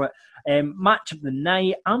stuff from it. Match of the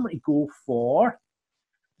night, I'm going to go for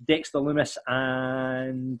Dexter Lumis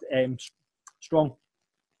and Strong.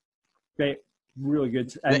 Great, really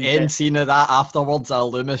good. The end scene of that afterwards,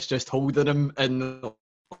 Lumis just holding him and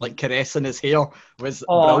like caressing his hair was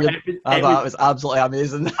brilliant. That was absolutely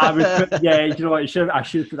amazing. You know what? I should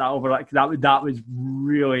have put that over. That was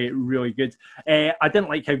really, really good. I didn't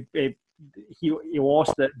like how he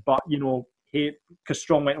lost it, but you know, because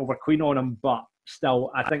Strong went over clean on him, but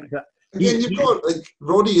still, I think that. Again, you've got, like,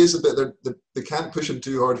 Roddy is a bit, they can't push him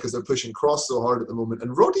too hard because they're pushing Cross so hard at the moment,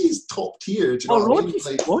 and Roddy's top tier, do you know what I mean?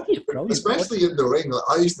 Like, Roddy's brilliant. Especially in the ring. Like,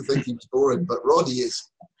 I used to think he was boring, but Roddy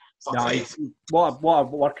is nice. What a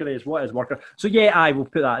worker is, what is worker. So yeah, I will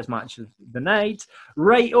put that as match of the night.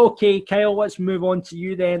 Right, okay, Kyle, let's move on to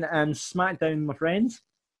you then, and SmackDown, my friends.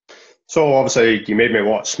 So obviously you made me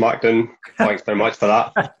watch SmackDown. Thanks very much for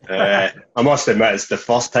that. I must admit, it's the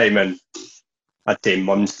first time in I'd say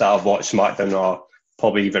months that I've watched SmackDown, or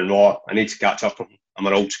probably even Raw. I need to catch up. I'm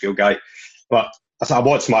an old school guy. But I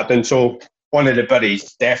watched SmackDown, so one of the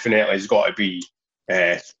buddies definitely has got to be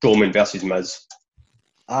Strowman versus Miz.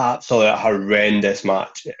 Absolute horrendous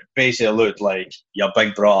match. It basically looked like your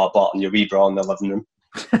big brother button your wee bra in the living room.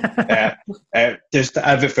 Just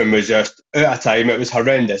everything was just out of time. It was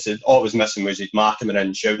horrendous. All it was missing was he'd mark him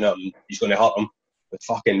and shouting at him he's going to hurt him. It was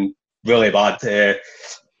fucking really bad.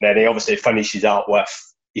 Then he obviously finishes out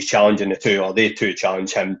with he's challenging the two, or they two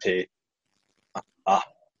challenge him to I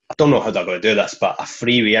don't know how they're going to do this, but a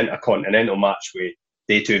freeway intercontinental match with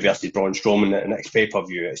they two versus Braun Strowman at the next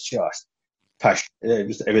pay-per-view. It's just pish.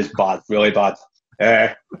 It was bad, really bad.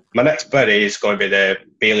 My next bit is going to be the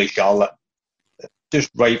Bayley Charlotte.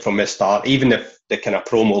 Just right from the start, even if the kind of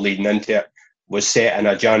promo leading into it was set in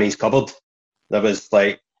a Johnny's cupboard, there was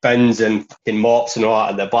like bins and fucking mops and all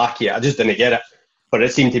that at the back here. I just didn't get it. But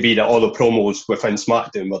it seemed to be that all the promos within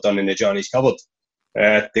SmackDown were done in the Johnny's cupboard.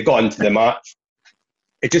 They got into the match.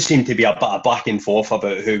 It just seemed to be a bit of back and forth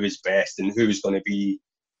about who was best and who was going to be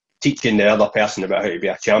teaching the other person about how to be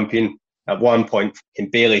a champion. At one point,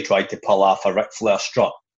 Bayley tried to pull off a Ric Flair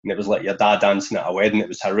strut, and it was like your dad dancing at a wedding. It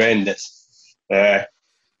was horrendous.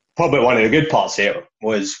 Probably one of the good parts of it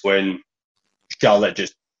was when Charlotte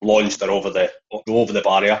just launched her over the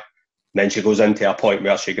barrier. And then she goes into a point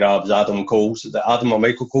where she grabs Adam or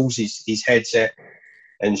Michael Cole's his headset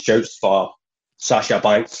and shouts for Sasha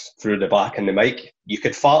Banks through the back in the mic. You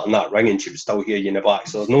could fart in that ring and she would still hear you in the back,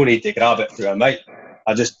 so there's no need to grab it through a mic.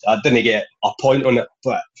 I didn't get a point on it,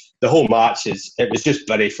 but the whole match it was just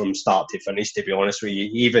very from start to finish, to be honest with you.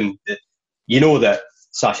 Even you know that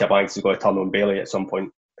Sasha Banks is going to turn on Bayley at some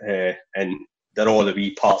point, and they're all the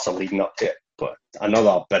wee parts are leading up to it. But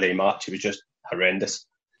another bitty match, it was just horrendous.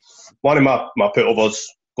 One of my put-overs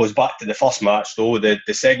goes back to the first match, though, the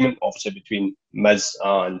segment, obviously, between Miz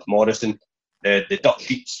and Morrison, the Dutch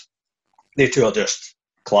Sheets. They two are just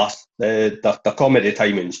class. The comedy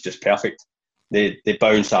timing's just perfect. They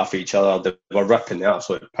bounce off each other. They were ripping the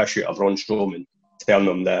absolute piss out of Braun Strowman, telling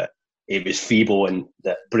them that he was feeble and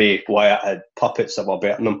that Bray Wyatt had puppets that were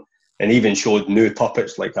better than him, and even showed new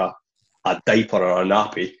puppets like a diaper or a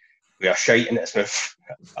nappy. We are shiting its mouth.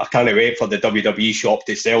 I can't wait for the WWE shop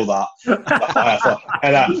to sell that.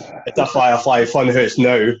 It's a Firefly Funhouse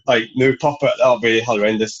now, like new puppet. That'll be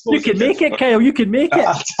horrendous. You can make it, Kyle. You can make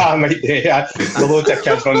it. I might do. Yeah. Loads of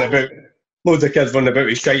kids running about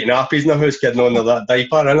with shiting nappies in the house, kidding on that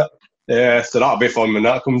diaper, innit? Yeah, so that'll be fun when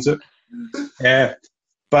that comes out. Yeah.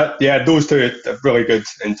 But yeah, those two are really good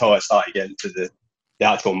until I started getting to the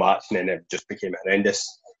actual match, and then it just became horrendous.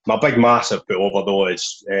 My big massive put over though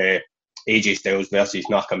is AJ Styles versus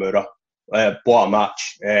Nakamura. What a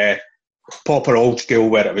match. Proper old school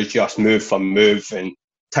where it was just move for move and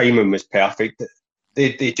timing was perfect.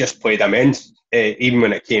 They just played immense. Even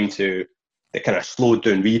when it came to the kind of slowed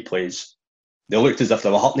down replays, they looked as if they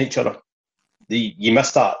were hurting each other. You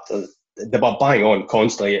missed that. They were bang on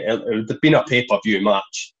constantly. It would have been a pay-per-view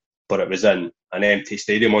match, but it was in an empty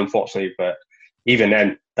stadium, unfortunately. But even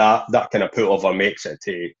then, that kind of put over makes it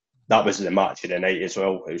to that was the match of the night as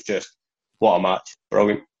well. It was just what a match,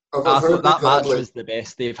 brilliant. I thought that match was the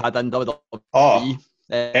best they've had in WWE. Oh,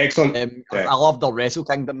 excellent! I loved the Wrestle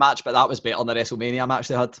Kingdom match, but that was better than the WrestleMania match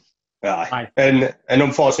they had. Aye. And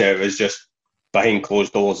unfortunately, it was just behind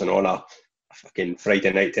closed doors and on a fucking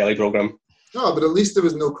Friday night telly program. No, but at least there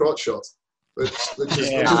was no crotch shot, which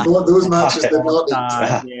is what those matches did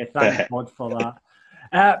not need. Yeah, thank God for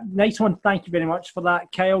that. Nice one. Thank you very much for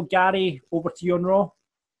that, Kyle. Gary, over to you on Raw.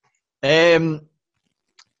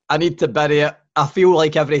 I need to bury it. I feel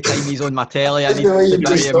like every time he's on my telly, I need to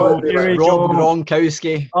bury him. Rob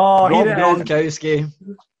Gronkowski. Oh, Rob Gronkowski.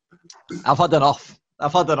 I've had enough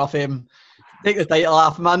of him. Take the title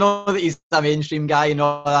off him. I know that he's a mainstream guy and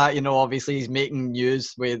all that. You know, obviously he's making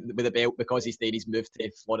news with the belt because he's moved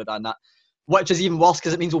to Florida and that. Which is even worse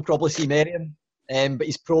because it means we'll probably see Marion. But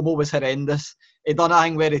his promo was horrendous. He done a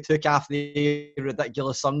thing where he took off the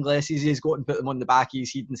ridiculous sunglasses he's got and put them on the back of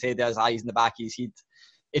his head and said his eyes in the back of his head.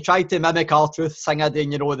 He tried to mimic R-Truth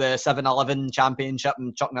singing, you know, the 7-Eleven championship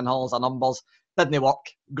and chucking in halls of numbers. Didn't work.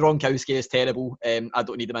 Gronkowski is terrible. I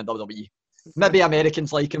don't need him in WWE. Maybe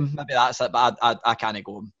Americans like him. Maybe that's it, but I can't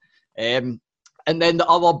go him. And then the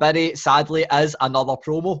other bitty, sadly, is another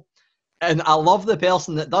promo. And I love the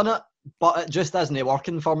person that done it, but it just isn't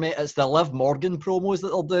working for me. It's the Liv Morgan promos that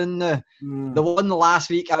they're doing now. The one last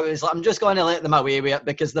week, I was like, I'm just going to let them away with it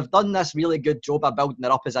because they've done this really good job of building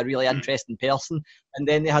her up as a really interesting person. And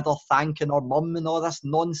then they had her thanking her mum and all this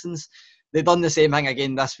nonsense. They've done the same thing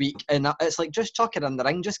again this week. And it's like, just chuck her in the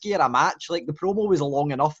ring, just give her a match. Like, the promo was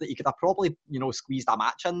long enough that you could have probably, you know, squeezed a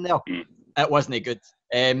match in there. It wasn't good.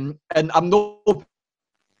 And I'm not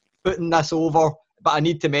putting this over but I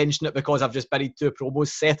need to mention it because I've just buried 2 promos.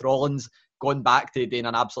 Seth Rollins gone back to doing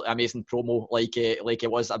an absolutely amazing promo like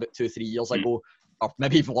it was about 2-3 years ago, or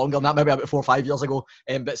maybe even longer than that, maybe about 4 or 5 years ago.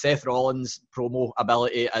 But Seth Rollins' promo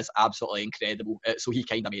ability is absolutely incredible, so he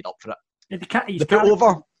kind of made up for it. The put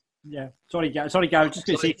over. Yeah, sorry, Gary. I was just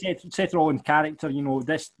going to say Seth Rollins' character.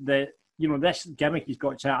 This gimmick he's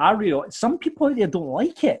got. Some people out there don't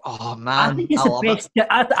like it. Oh man, I think it's the best.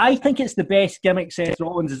 I think it's the best gimmick Seth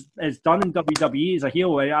Rollins has done in WWE as a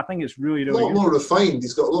heel. I think it's really, really a lot more refined.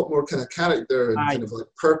 He's got a lot more kind of character and kind of like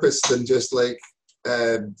purpose than just like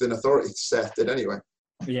than authority Seth did anyway.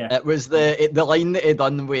 Yeah, it was the line that he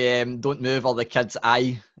done with "Don't move" or the kid's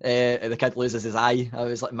eye. The kid loses his eye. I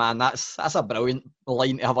was like, man, that's a brilliant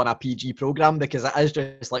line to have on a PG program, because it is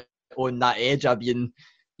just like on that edge of being,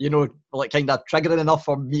 like kind of triggering enough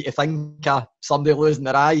for me to think of somebody losing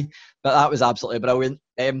their eye. But that was absolutely brilliant.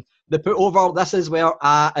 The put over. This is where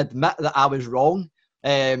I admit that I was wrong.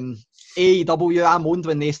 AEW, I moaned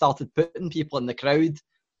when they started putting people in the crowd,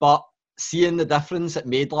 but seeing the difference it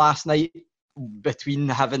made last night between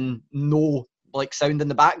having no like sound in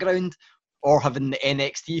the background or having the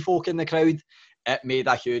NXT folk in the crowd, it made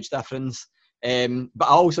a huge difference. But I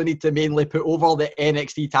also need to mainly put over the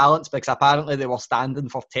NXT talents, because apparently they were standing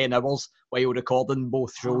for 10 hours while recording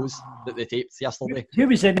both shows that they taped yesterday. Who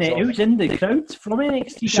was in there? Who was in the crowd from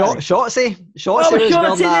NXT? Shotzi.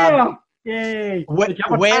 Shotzi Yay!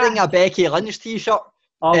 Wearing a Becky Lynch t-shirt.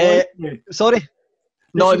 Sorry.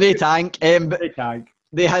 No, they tank. They tank.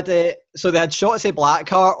 They had they had Shotzi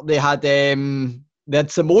Blackheart. They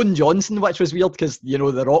had Simone Johnson, which was weird because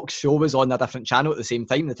The Rock's show was on a different channel at the same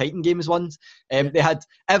time, the Titan Games ones. They had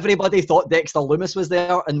everybody thought Dexter Lumis was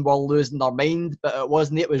there and were losing their mind, but it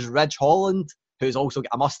wasn't. It was Ridge Holland, who's also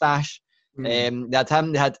got a mustache. They had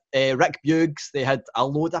him. They had Rick Buggs. They had a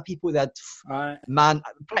load of people. They had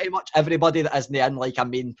pretty much everybody that isn't in like a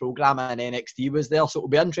main program in NXT was there. So it'll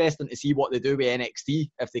be interesting to see what they do with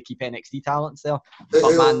NXT if they keep NXT talents there. But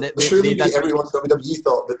man, everyone in WWE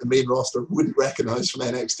thought that the main roster wouldn't recognise from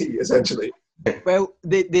NXT essentially. Well,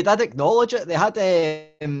 they did acknowledge it. They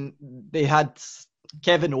had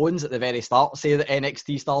Kevin Owens at the very start say that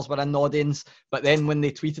NXT stars were in the audience, but then when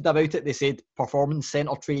they tweeted about it, they said performance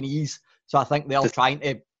centre trainees. So I think they're trying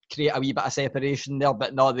to create a wee bit of separation there,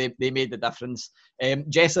 but no, they made the difference.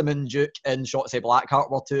 Jessamine Duke and Shotzi Blackheart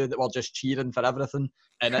were 2 that were just cheering for everything,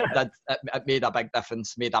 and it made a big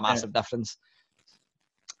difference, made a massive difference.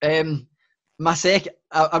 My second,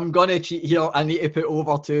 I'm going to cheat here. I need to put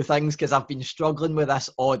over 2 things because I've been struggling with this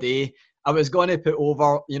all day. I was going to put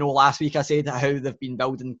over, last week I said how they've been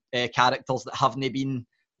building characters that haven't been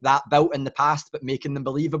that built in the past, but making them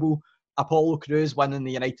believable. Apollo Crews winning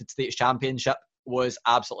the United States Championship was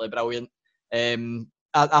absolutely brilliant.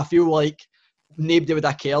 I feel like nobody would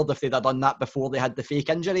have cared if they'd have done that before they had the fake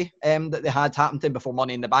injury that they had happened to him before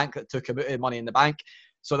Money in the Bank that took him out of Money in the Bank.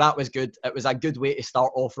 So that was good. It was a good way to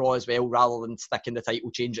start off Raw as well, rather than sticking the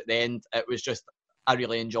title change at the end. It was just, I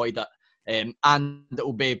really enjoyed it. And it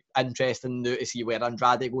will be interesting now to see where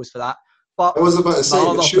Andrade goes for that. But I was about to say,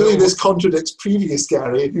 but surely this contradicts previous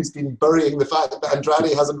Gary, who's been burying the fact that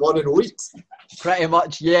Andrade hasn't won in weeks. Pretty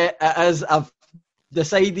much, yeah, it is. I've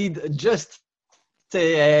decided just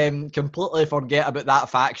to completely forget about that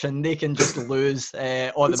faction. They can just lose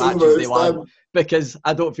all the matches they want, because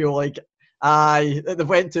I don't feel like they've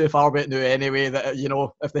went too far with it now anyway, that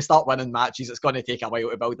if they start winning matches, it's going to take a while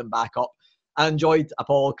to build them back up. I enjoyed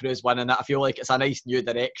Apollo Crews winning it. I feel like it's a nice new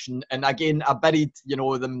direction. And again, I buried,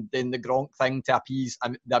 them doing the Gronk thing to appease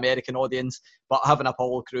the American audience, but having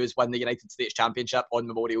Apollo Crews win the United States Championship on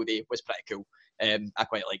Memorial Day was pretty cool. I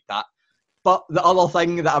quite like that. But the other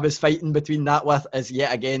thing that I was fighting between that with is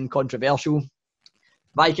yet again controversial.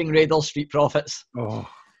 Viking Raiders, Street Profits. Oh.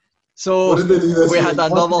 So we had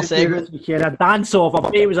another segment. A dance-off. I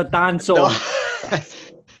bet it was a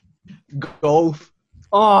dance-off. Golf.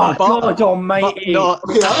 Oh, God almighty.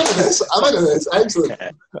 Okay, I'm into this. Excellent.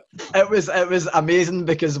 It was amazing,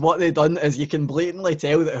 because what they done is you can blatantly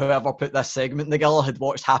tell that whoever put this segment together had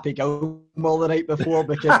watched Happy Gilmore the night before,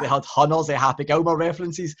 because they had hundreds of Happy Gilmore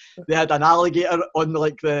references. They had an alligator on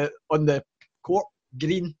the court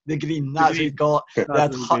green, that's what you call it. They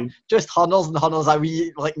had just hundreds and hundreds of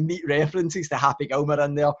wee neat references to Happy Gilmore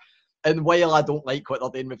in there. And while I don't like what they're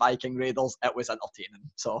doing with Viking Raiders, it was entertaining.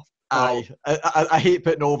 So I hate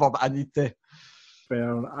putting over, but I need to.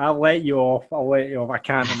 fair. I'll let you off. I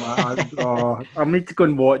can't. I need to go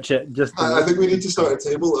and watch it. I think we need to start a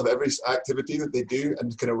table of every activity that they do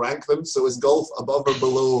and kind of rank them. So is golf above or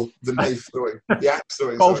below the knife throwing, the axe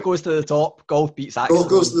throwing? Golf goes to the top. Golf beats axe. Golf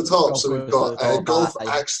goes to the top. Golf So we've got golf,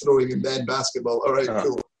 axe throwing, and then basketball. All right,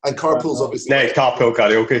 cool. And carpool's obviously. No, carpool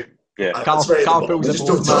karaoke. Yeah. Carpool's a ball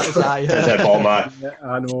match. It's a ball match.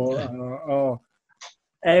 I know.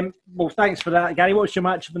 Well, thanks for that, Gary. What's your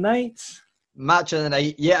match of the night? Match of the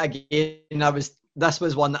night, yet again. This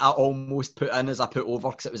was one that I almost put in as I put over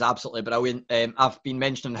because it was absolutely brilliant. I've been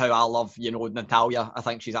mentioning how I love, Natalia. I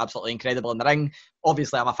think she's absolutely incredible in the ring.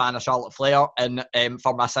 Obviously, I'm a fan of Charlotte Flair, and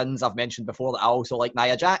for my sins, I've mentioned before that I also like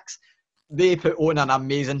Nia Jax. They put on an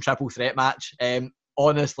amazing triple threat match.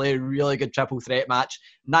 Honestly, really good triple threat match.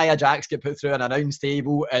 Nia Jax get put through an announce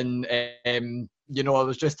table, and it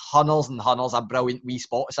was just hunnels and hunnels of brilliant wee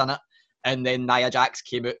spots in it. And then Nia Jax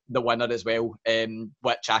came out the winner as well,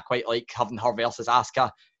 which I quite like, having her versus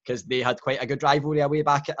Asuka, because they had quite a good rivalry away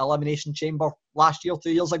back at Elimination Chamber last year,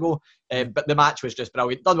 2 years ago. But the match was just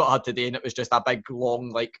brilliant. Done what I had today, and it was just a big,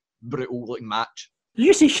 long, brutal looking match. Did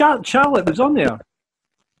you see Charlotte was on there?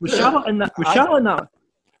 Was Charlotte in that? Charlotte in that?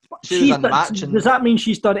 She was in the match. Does that mean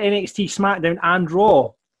she's done NXT, SmackDown, and Raw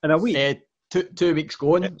in a week? 2 weeks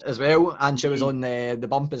going as well, and she was on the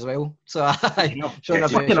bump as well. So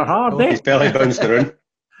she's working her hard. He's barely bounced around.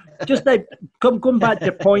 Just going back to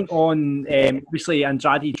the point on obviously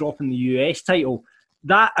Andrade dropping the US title,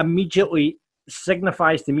 that immediately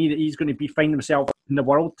signifies to me that he's going to be finding himself in the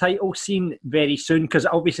world title scene very soon, because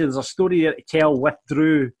obviously there's a story there to tell with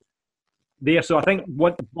Drew there. So I think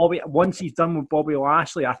once he's done with Bobby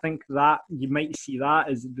Lashley, I think that you might see that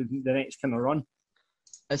as the next kind of run.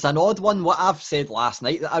 It's an odd one. What I've said last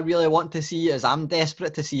night that I really want to see is I'm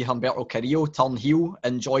desperate to see Humberto Carrillo turn heel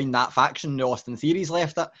and join that faction. Austin Theory's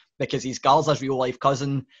left it because he's Garza's real life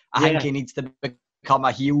cousin. I think he needs to become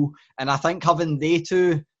a heel, and I think having they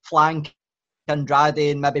two flank Andrade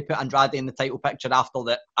and maybe put Andrade in the title picture after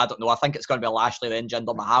that, I don't know, I think it's going to be Lashley then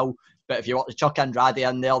Jinder Mahal, but if you want to chuck Andrade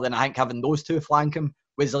in there, then I think having those two flank him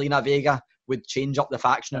with Zelina Vega would change up the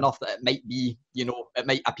faction enough that it might be, it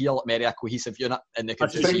might appear like maybe a cohesive unit. And they could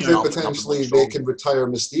I think that potentially they can retire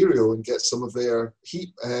Mysterio and get some of their heat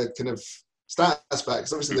kind of stats back.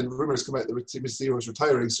 Because obviously the rumours come out that Mysterio is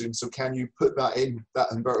retiring soon. So can you put that in, that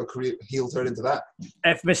Humberto heel turn into that?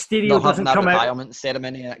 If Mysterio doesn't come out... retirement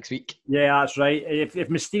ceremony next week. Yeah, that's right. If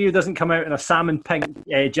Mysterio doesn't come out in a salmon pink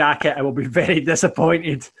jacket, I will be very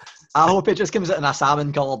disappointed. I hope it just comes out in a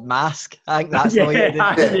salmon-coloured mask. I think that's the way to do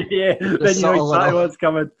it. Yeah, then you know exactly what's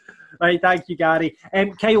coming. Right, thank you, Gary.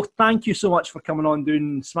 Kyle, thank you so much for coming on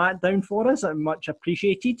doing SmackDown for us. Much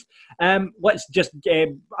appreciated. Let's just,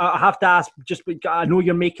 I have to ask, I know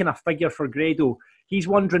you're making a figure for Grado. He's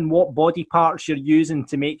wondering what body parts you're using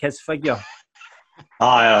to make his figure.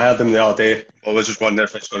 I heard him the other day. I was just wondering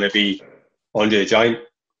if it's going to be Andre the Giant.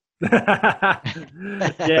 But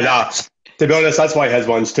nah, to be honest, that's why his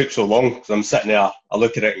ones took so long, because I'm sitting there, I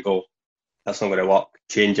look at it and go, that's not going to work,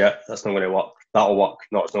 change it, that's not going to work, that'll work,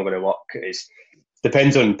 no, it's not going to work. It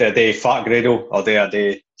depends on the day fat Grado, or the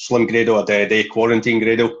day slim Grado, or the day quarantine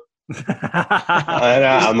Grado. And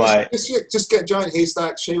I'm like, just get giant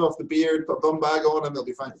haystacks, shave off the beard, put a bum bag on, and they'll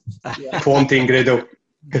be fine. Quarantine Grado.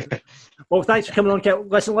 Well, thanks for coming on, Kyle.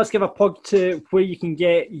 Listen, let's give a plug to where you can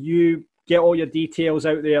get all your details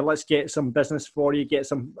out there. Let's get some business for you, get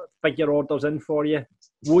some figure orders in for you.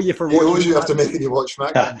 Woe you for watching. Woe you after making you watch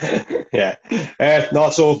SmackDown. Yeah.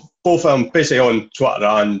 So both basically on Twitter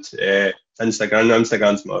and Instagram.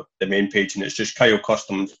 Instagram's the main page, and it's just Kyle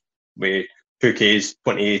Customs with 2Ks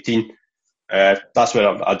 2018. That's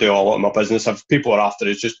where I do a lot of my business. If people are after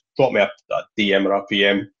it, just drop me a DM or a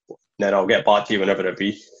PM, and then I'll get back to you whenever it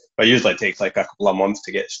be. But it usually takes like a couple of months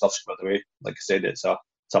to get stuff squared away. Like I said, it's a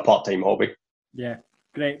part-time hobby. Yeah,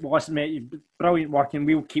 great. Well, listen, mate, brilliant work, and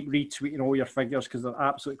we'll keep retweeting all your figures because they're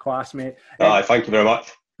absolute class, mate. Thank you very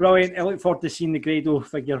much. Brilliant. I look forward to seeing the Grado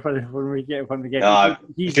figure when we get.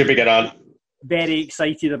 He's should be good on. Very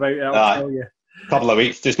excited about it, I'll tell you. Couple of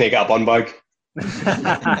weeks, just make it a bun bag.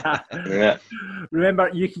 Yeah. Remember,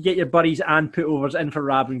 you can get your buddies and putovers in for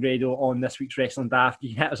Rab and Grado on this week's Wrestling Daft.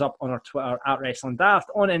 You can hit us up on our Twitter at Wrestling Daft,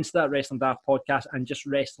 on Insta at Wrestling Daft Podcast, and just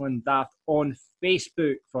Wrestling Daft on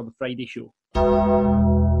Facebook for the Friday show.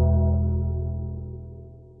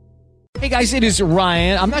 Hey guys, it is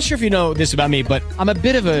Ryan. I'm not sure if you know this about me, but I'm a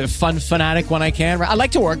bit of a fun fanatic when I can. I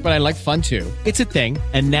like to work, but I like fun too. It's a thing.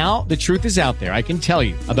 And now the truth is out there. I can tell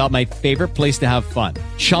you about my favorite place to have fun.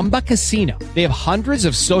 Chumba Casino. They have hundreds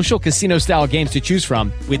of social casino style games to choose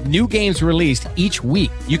from with new games released each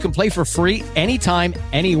week. You can play for free anytime,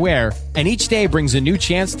 anywhere, And each day brings a new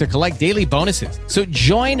chance to collect daily bonuses. So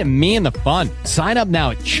join me in the fun. Sign up now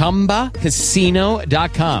at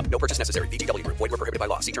ChumbaCasino.com. No purchase necessary. VGW Group. Void where prohibited by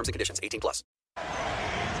law. See terms and conditions. 18+.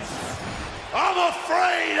 I'm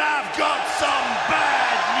afraid I've got some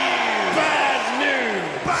bad news. Bad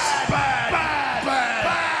news.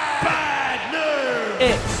 Bad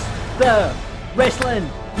news. It's the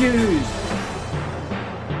Wrestling News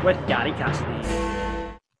with Gary Cassidy.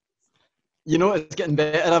 You know it's getting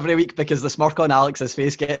better every week because the smirk on Alex's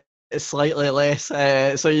face gets slightly less.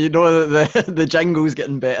 So you know that the jingle's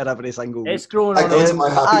getting better every single week. It's growing I on go to him. my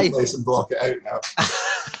happy place and block it out now.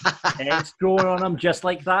 It's growing on him just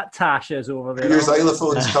like that Tasha's over there. Your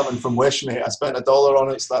xylophone's coming from Wish, mate. I spent $1 on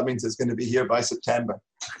it, so that means it's going to be here by September.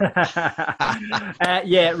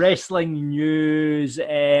 Yeah, wrestling news,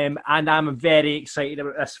 and I'm very excited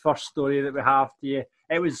about this first story that we have to you.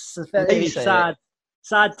 It was very sad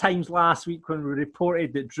times last week when we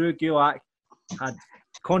reported that Drew Gulak had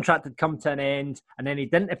contract had come to an end, and then he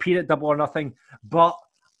didn't appear at Double or Nothing, but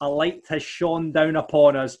a light has shone down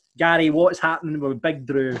upon us. Gary, what's happening with Big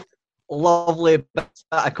Drew? Lovely bit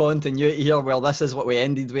of continuity here. Well, this is what we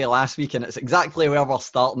ended with last week, and it's exactly where we're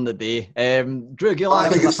starting the day. Drew Gulak. I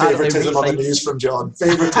think it's favouritism on the news from John.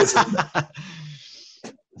 Favouritism.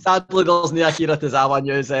 Sadly, there's no Akira Tozawa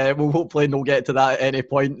news. We'll hopefully not get to that at any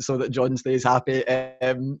point so that John stays happy.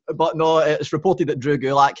 But no, it's reported that Drew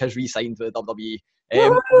Gulak has re-signed with WWE.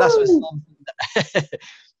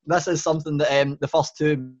 This is something that the first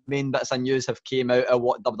two main bits of news have came out of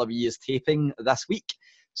what WWE is taping this week.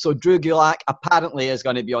 So Drew Gulak apparently is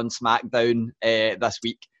going to be on SmackDown this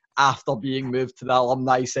week after being moved to the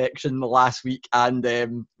alumni section last week and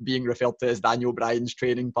being referred to as Daniel Bryan's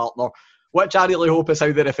training partner, which I really hope is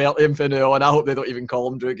how they refer to him from now on. I hope they don't even call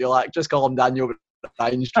him Drew Gulak, just call him Daniel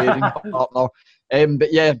Bryan's training partner.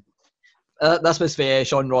 But yeah, this was for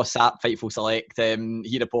Sean Ross Sapp, Fightful Select.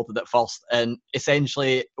 He reported it first, and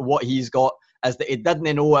essentially what he's got is that he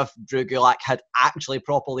didn't know if Drew Gulak had actually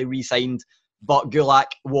properly re-signed, but Gulak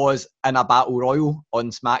was in a Battle Royal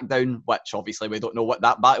on SmackDown, which obviously we don't know what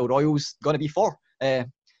that Battle Royal's going to be for. Don't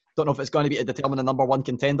know if it's going to be to determine the number one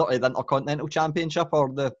contender to the Intercontinental Championship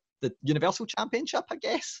or the Universal Championship, I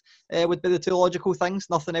guess, would be the two logical things.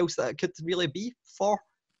 Nothing else that it could really be for.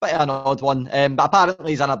 Bit of an odd one. But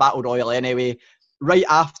apparently he's in a Battle Royal anyway. Right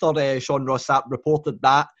after Sean Ross Sapp reported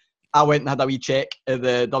that, I went and had a wee check at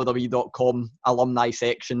the WWE.com alumni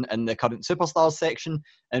section and the current superstars section,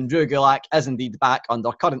 and Drew Gulak is indeed back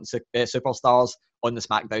under current superstars on the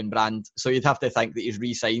SmackDown brand. So you'd have to think that he's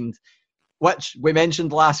re-signed, which we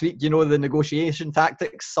mentioned last week. You know, the negotiation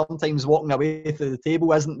tactics, sometimes walking away to the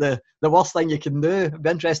table isn't the worst thing you can do. It'd be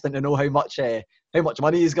interesting to know how much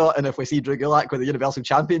money he's got, and if we see Drew Gulak with the Universal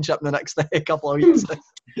Championship in the next couple of weeks.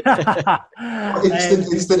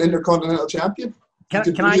 Instant Intercontinental Champion.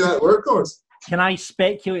 Can I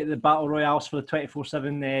speculate the Battle Royals for the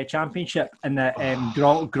 24/7 Championship and that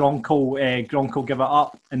Gronk will give it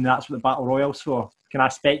up, and that's what the Battle Royals for? Can I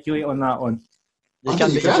speculate on that one? You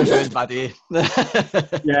can't be confused, buddy.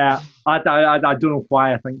 Yeah, I don't know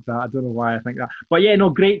why I think that. But yeah,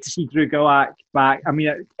 no, great to see Drew Gulak back. I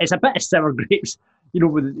mean, it's a bit of sour grapes, you know,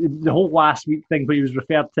 with the whole last week thing where he was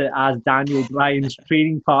referred to as Daniel Bryan's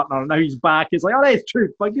training partner, and now he's back. It's like, oh, that's true,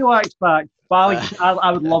 but Gulak's back. But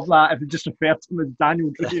I would love that if they just referred to him as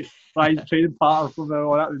Daniel Bryan's training partner from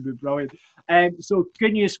now on. That would be brilliant. So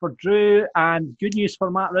good news for Drew and good news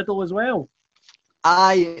for Matt Riddle as well.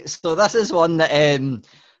 So this is one that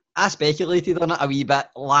I speculated on it a wee bit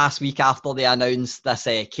last week after they announced this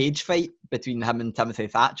cage fight between him and Timothy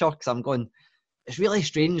Thatcher, because I'm going, it's really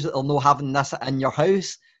strange that they're not having this in your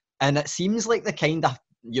house, and it seems like the kind of,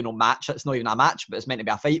 you know, match, it's not even a match, but it's meant to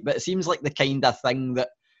be a fight, but it seems like the kind of thing that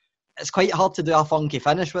it's quite hard to do a funky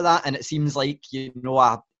finish with that, and it seems like, you know,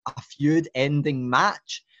 a feud-ending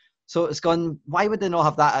match. So it's gone, why would they not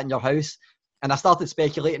have that in your house? And I started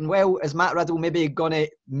speculating, well, is Matt Riddle maybe going to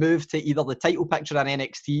move to either the title picture in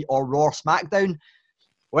NXT or Raw or SmackDown?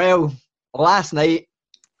 Well, last night,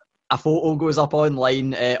 a photo goes up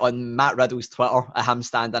online on Matt Riddle's Twitter of him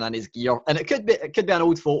standing in his gear. And it could be an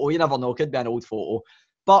old photo, you never know, it could be an old photo.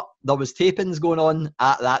 But there was tapings going on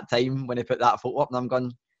at that time when he put that photo up, and I'm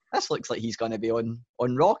going, this looks like he's going to be on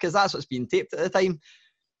Raw, because that's what's being taped at the time.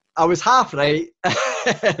 I was half right.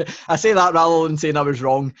 I say that rather than saying I was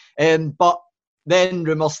wrong. But then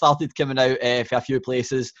rumours started coming out for a few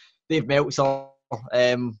places. Dave Meltzer,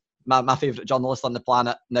 my favourite journalist on the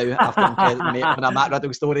planet now, after on a Matt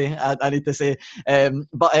Riddle story, I need to say.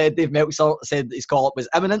 But Dave Meltzer said that his call-up was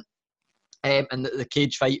imminent. and the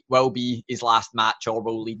cage fight will be his last match or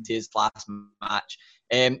will lead to his last match.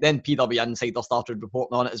 Then PW Insider started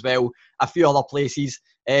reporting on it as well, a few other places.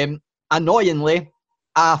 Annoyingly,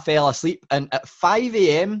 I fell asleep, and at 5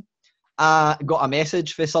 a.m, I got a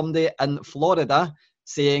message from somebody in Florida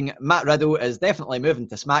saying Matt Riddle is definitely moving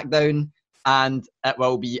to SmackDown, and it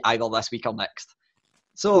will be either this week or next.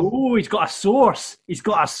 So, he's got a source. He's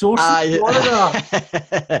got a source in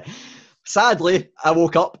Florida. Sadly, I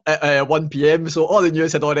woke up at 1 p.m, so all the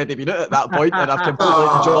news had already been out at that point, and I've completely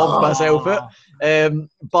jobbed myself out.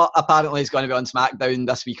 But apparently, he's going to be on SmackDown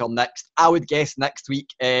this week or next. I would guess next week.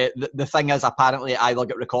 The thing is, apparently, it either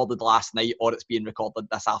got recorded last night or it's being recorded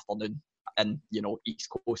this afternoon in, East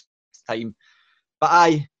Coast time. But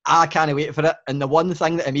I can't wait for it. And the one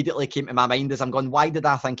thing that immediately came to my mind is I'm going, why did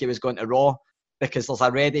I think he was going to Raw? Because there's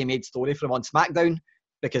a ready-made story for him on SmackDown.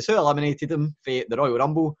 Because who eliminated him for the Royal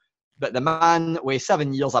Rumble? But the man with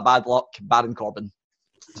 7 years of bad luck, Baron Corbin.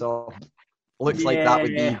 So, looks like that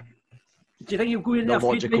would be. Do you think you'll go in the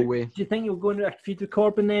logical way? Do you think you'll go into a feud with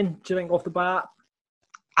Corbin then? Do you think off the bat?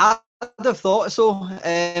 I'd have thought so.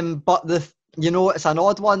 But it's an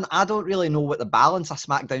odd one. I don't really know what the balance of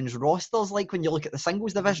SmackDown's roster's like when you look at the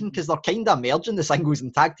singles division, because they're kind of merging the singles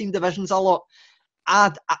and tag team divisions a lot.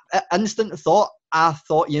 Instant thought, I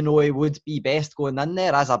thought, he would be best going in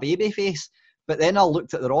there as a babyface. But then I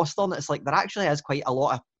looked at the roster and it's like there actually is quite a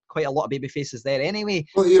lot of baby faces there anyway.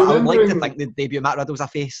 Well, but I would like to think they'd debut Matt Riddle as a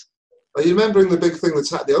face. Are you remembering the other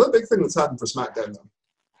big thing that's happened for SmackDown then?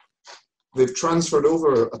 They've transferred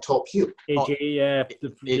over a top heel.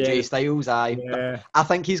 AJ Styles, aye. Yeah. I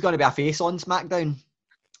think he's going to be a face on SmackDown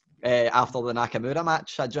after the Nakamura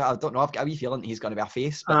match. I don't know, I've got a wee feeling he's going to be a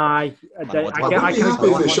face. Aye. I'd be happy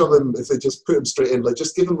if they just put him straight in,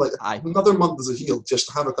 just give him another month as a heel, just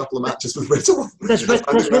to have a couple of matches with Riddle.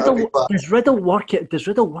 Does Riddle work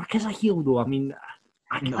as a heel though? I mean,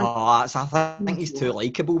 I think he's too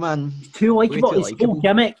likeable, man. He's too likeable.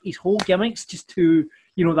 His whole gimmick's just too.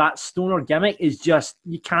 That stoner gimmick is just,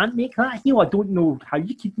 you can't make that a heel. I don't know how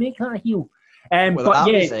you could make that a heel.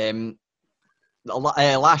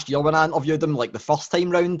 Last year when I interviewed him, the first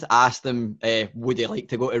time round, I asked him, would he like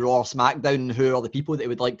to go to Raw or SmackDown? Who are the people that he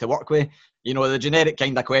would like to work with? The generic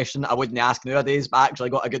kind of question I wouldn't ask nowadays, but I actually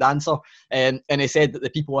got a good answer. And he said that the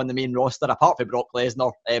people on the main roster, apart from Brock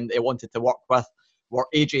Lesnar, he wanted to work with were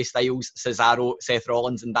AJ Styles, Cesaro, Seth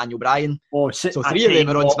Rollins, and Daniel Bryan. So three of them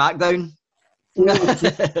are on SmackDown.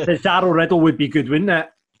 Cesaro Riddle would be good, wouldn't it?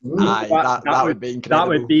 Aye, that would be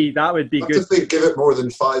incredible. That would be good. If they give it more than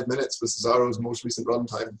 5 minutes with Cesaro's most recent run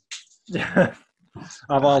time.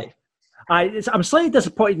 I'm slightly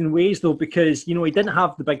disappointed in ways though, because he didn't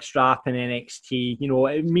have the big strap in NXT.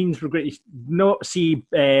 It means we're going to not see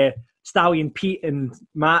Stallion Pete and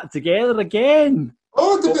Matt together again.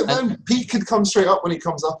 Pete could come straight up when he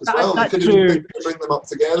comes up as well. They could even bring them up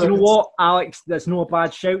together. You know what, Alex? That's not a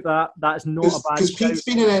bad shout. That's not a bad shout. Because Pete's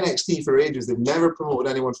been in NXT for ages. They've never promoted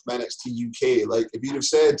anyone from NXT UK. If you'd have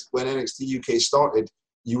said when NXT UK started,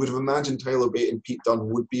 you would have imagined Tyler Bate and Pete Dunne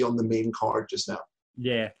would be on the main card just now.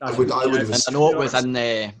 Yeah, I would have. I know it was in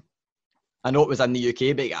the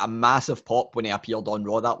UK, but he got a massive pop when he appeared on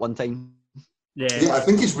Raw that one time. Yeah, I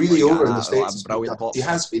think he's really over in the States. He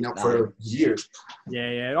has been up for years.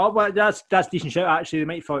 Yeah. Oh, well, that's decent shout, actually. They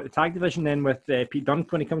might fight the tag division then with Pete Dunne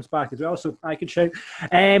when he comes back as well, so I could shout.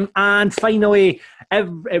 And finally,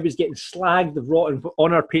 it was getting slagged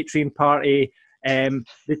on our Patreon party. The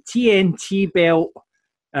TNT belt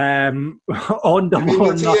on the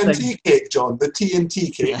TNT cake, John. The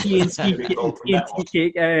TNT cake. TNT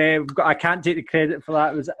cake. I can't take the credit for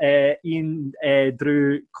that. It was Ian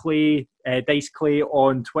Drew Clay, Dice Clay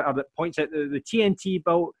on Twitter that points out that the TNT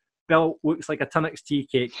belt looks like a Tunnocks tea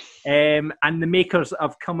cake, and the makers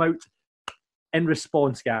have come out in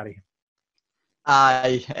response, Gary.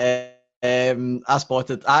 I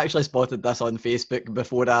actually spotted this on Facebook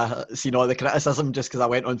before I seen all the criticism, just because I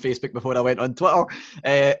went on Facebook before I went on Twitter.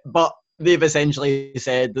 But they've essentially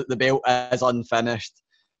said that the belt is unfinished.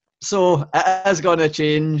 So it is going to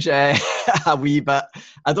change a wee bit.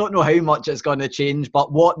 I don't know how much it's going to change,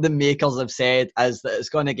 but what the makers have said is that it's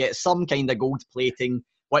going to get some kind of gold plating,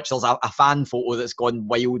 which there's a fan photo that's gone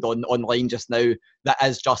wild online just now. That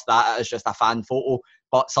is just that. It is just a fan photo.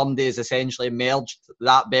 But somebody has essentially merged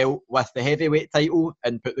that belt with the heavyweight title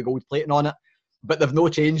and put the gold plating on it. But they've no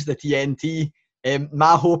changed the TNT.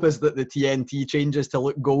 My hope is that the TNT changes to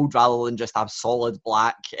look gold rather than just have solid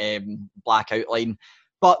black outline.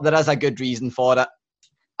 But there is a good reason for it.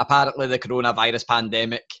 Apparently the coronavirus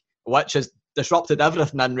pandemic, which has disrupted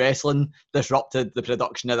everything in wrestling, disrupted the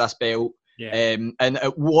production of this belt. Yeah. And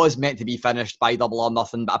it was meant to be finished by Double or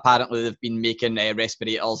Nothing, but apparently they've been making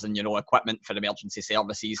respirators and, equipment for emergency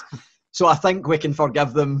services. So I think we can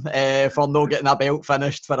forgive them for not getting a belt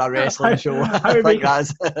finished for a wrestling show. How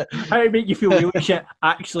it make you feel really shit?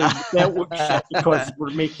 Actually, the belt looks shit because we're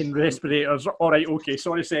making respirators. All right, okay.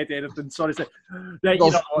 Sorry, said anything. Sorry, said. Right,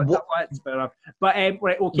 that's better. But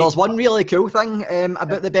right, okay. There's one really cool thing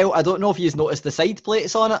about the belt. I don't know if you've noticed the side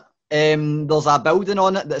plates on it. There's a building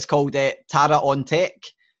on it that's called Tara on Tech,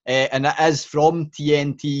 and it is from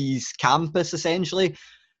TNT's campus essentially.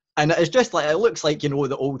 And it's just like, it looks like,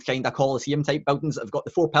 the old kind of Colosseum type buildings that have got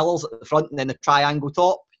the 4 pillars at the front and then the triangle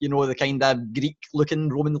top, the kind of Greek looking,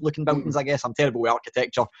 Roman looking buildings, I guess. I'm terrible with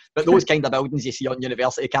architecture. But those kind of buildings you see on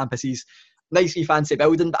university campuses, nice wee fancy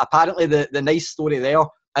building. But apparently the nice story there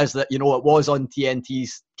is that, it was on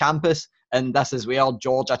TNT's campus, and this is where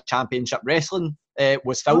Georgia Championship Wrestling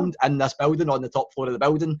was filmed, in this building on the top floor of the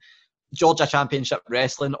building. Georgia Championship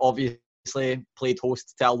Wrestling obviously played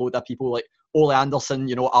host to a load of people like Ole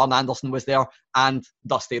Anderson, Arn Anderson was there, and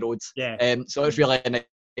Dusty Rhodes. Yeah. So it's really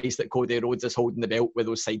nice that Cody Rhodes is holding the belt with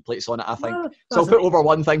those side plates on it, I think. So I'll put over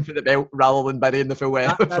one thing for the belt rather than burying the full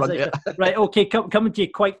front of it. Right, okay, coming to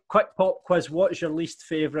you, quick pop quiz. What's your least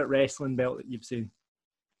favourite wrestling belt that you've seen?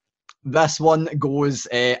 This one goes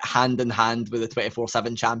hand in hand with the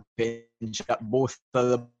 24/7 championship. Both of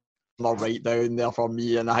them are right down there for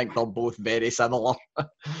me, and I think they're both very similar.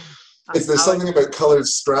 If there's something about coloured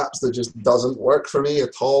straps that just doesn't work for me at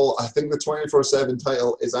all, I think the 24/7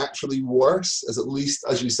 title is actually worse, as at least,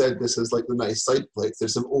 as you said, this is like the nice side plates.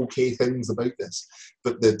 There's some okay things about this.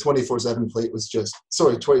 But the 24/7 plate was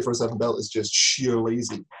 24/7 belt is just sheer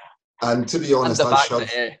lazy. And to be honest,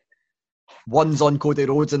 one's on Cody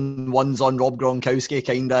Rhodes and one's on Rob Gronkowski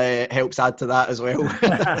kind of helps add to that as well.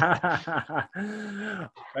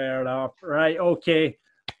 Fair enough. Right, okay.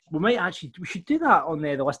 We should do that on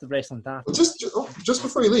the list of wrestling daft. Well, just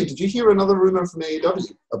before you leave, did you hear another rumour from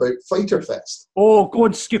AEW about Fyter Fest? Oh, go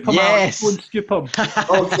and scoop him out. Go and scoop him.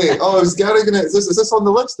 Okay. Oh, I was Gary going to... Is this on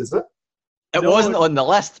the list, is it? It wasn't on the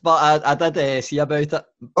list, but I did see about it.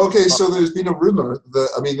 Okay, so there's been a rumour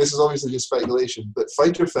that, this is obviously just speculation, but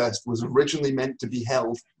Fyter Fest was originally meant to be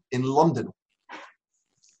held in London.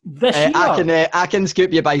 This year? I can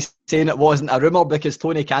scoop you by saying it wasn't a rumour because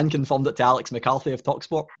Tony Khan confirmed it to Alex McCarthy of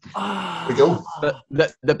TalkSport. There we go.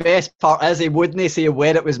 But the best part is he wouldn't say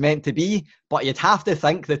where it was meant to be, but you'd have to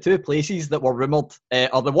think the two places that were rumoured,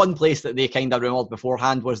 or the one place that they kind of rumoured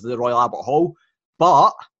beforehand was the Royal Albert Hall,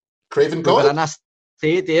 but Craven Cottage? We were in a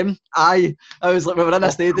stadium. I was like, we were in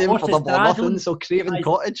a stadium for Double or Nothing, so Craven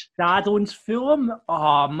Cottage. Dad owns Fulham.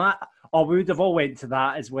 Oh, man. Oh, we would have all went to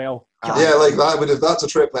that as well. Yeah, like that that's a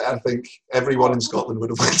trip that I think everyone in Scotland would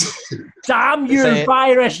have went to. Damn you,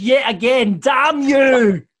 virus, yet again. Damn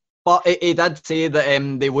you. But he did say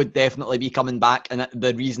that they would definitely be coming back, and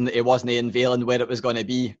the reason that he wasn't unveiling where it was going to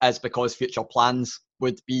be is because future plans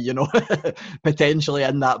would be, potentially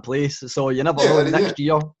in that place. So you never know next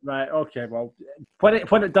year. Right, okay, well,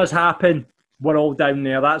 when it does happen, we're all down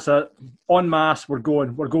there. That's it. En masse, we're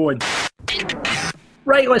going.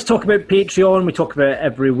 Right, let's talk about Patreon. We talk about it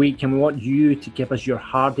every week, and we want you to give us your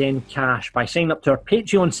hard-earned cash by signing up to our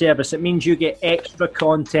Patreon service. It means you get extra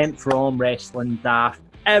content from Wrestling Daft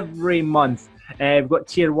every month. We've got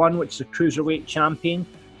Tier 1, which is a Cruiserweight Champion,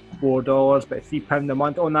 $4, about £3 a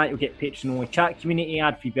month. On that, you'll get Patreon-only chat community,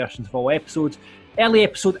 ad-free versions of all episodes, early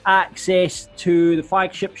episode access to the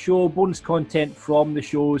flagship show, bonus content from the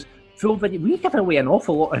shows, full video. We give away an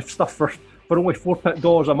awful lot of stuff for only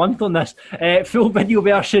 $4 a month on this. Full video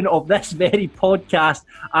version of this very podcast,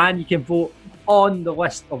 and you can vote on the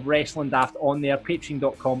list of Wrestling Daft on there,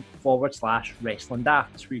 patreon.com/Wrestling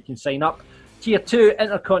Daft. That's where you can sign up. Tier 2,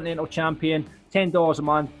 Intercontinental Champion, $10 a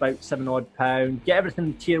month, about £7 Get everything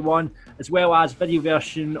in Tier 1, as well as video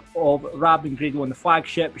version of Rab and Grado on the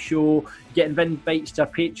flagship show. Get invites to our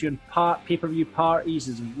Patreon pay-per-view parties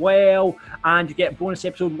as well. And you get a bonus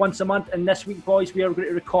episode once a month. And this week, boys, we are going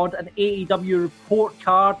to record an AEW report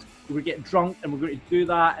card. We're going to get drunk and we're going to do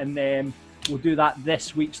that. And then we'll do that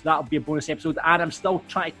this week. So that'll be a bonus episode. And I'm still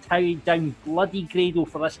trying to tie down bloody Grado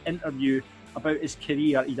for this interview about his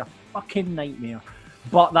career. He's a fucking nightmare.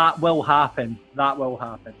 But that will happen.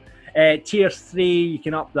 Tier 3, you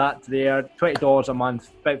can up that to there. $20 a month,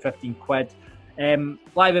 about £15.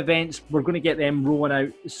 Live events, we're going to get them rolling out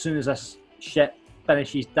as soon as this shit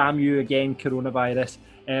finishes. Damn you again, coronavirus.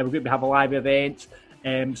 We're going to have a live event.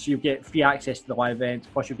 So you'll get free access to the live events.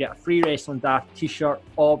 Plus you'll get a free Wrestling Daft t-shirt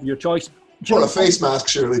of your choice. Or a face mask,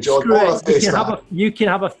 surely, John. You can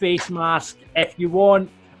have a face mask if you want.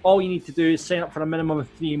 All you need to do is sign up for a minimum of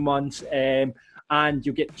 3 months. and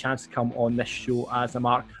you'll get the chance to come on this show as a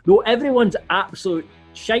mark. Though everyone's absolute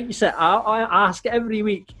shite it. I ask every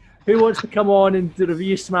week who wants to come on and do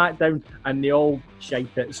review SmackDown, and they all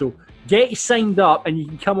shite it. So get signed up and you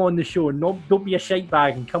can come on the show. Don't be a shite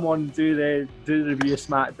bag and come on and do the review of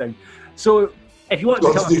SmackDown. So if you want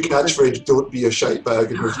to come new catchphrase, don't be a shite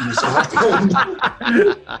bag and review SmackDown.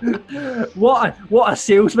 what a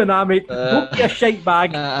salesman I make. Don't be a shite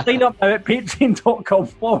bag. Sign up now at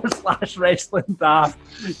patreon.com/wrestling daft.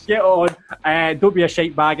 Get on. Don't be a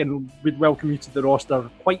shite bag, and we'd welcome you to the roster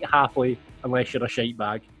quite happily, unless you're a shite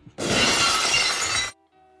bag.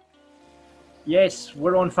 Yes,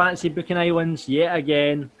 we're on Fantasy Booking Islands yet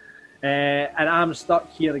again. And I'm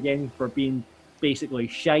stuck here again for being basically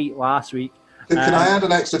shite last week. Can I add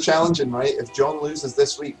an extra challenge in, right? If John loses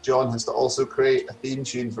this week, John has to also create a theme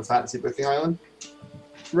tune for Fantasy Booking Island.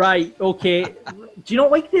 Right, okay. Do you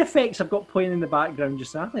not like the effects I've got playing in the background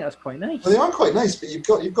just now? I think that's quite nice. Well, they are quite nice, but you've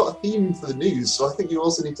got a theme for the news, so I think you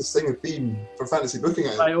also need to sing a theme for Fantasy Booking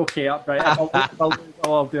Island. Right, okay, right.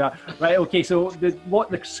 I'll do that. Right, okay, so what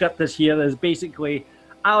the script is here is basically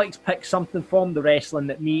Alex picks something from the wrestling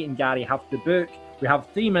that me and Gary have to book. We have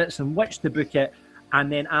 3 minutes in which to book it, and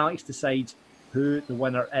then Alex decides who the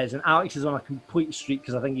winner is. And Alex is on a complete streak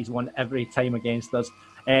because I think he's won every time against us.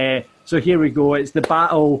 So here we go. It's the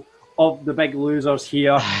battle of the big losers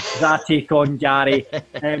here. I take on Gary.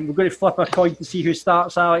 We're going to flip a coin to see who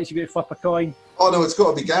starts, Alex. You're going to flip a coin? Oh, no, it's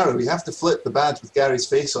got to be Gary. We have to flip the badge with Gary's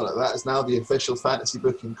face on it. That is now the official Fantasy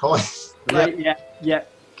Booking coin. Right, yeah.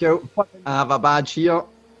 Cool. I have a badge here.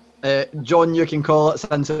 John, you can call it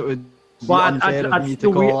since it would be unfair of me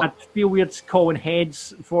to call it. I'd feel weird calling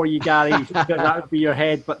heads for you, Gary. That would be your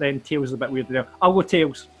head, but then tails is a bit weird there. I'll go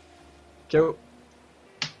tails. Cool.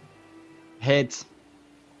 Heads.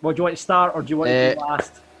 Well, do you want to start or do you want to go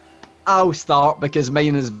last? I'll start because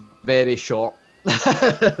mine is very short.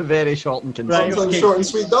 Very short and concise. Right, okay. Short and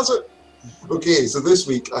sweet, does it? Okay, so this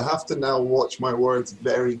week I have to now watch my words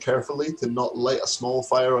very carefully to not light a small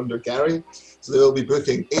fire under Gary. So they'll be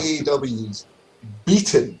booking AEW's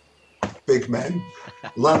beaten big men,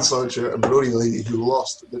 Lance Archer and Brody Lee, who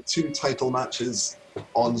lost the 2 title matches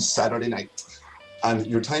on Saturday night. And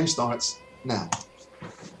your time starts now.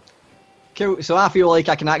 Cool. So I feel like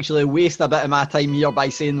I can actually waste a bit of my time here by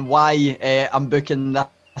saying why I'm booking this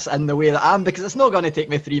in the way that I am, because it's not going to take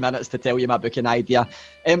me 3 minutes to tell you my booking idea.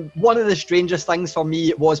 One of the strangest things for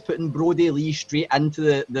me was putting Brody Lee straight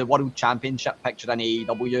into the World Championship picture in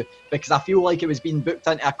AEW, because I feel like it was being booked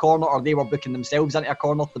into a corner, or they were booking themselves into a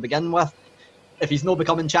corner to begin with. If he's not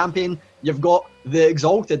becoming champion, you've got the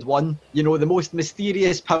Exalted One, you know, the most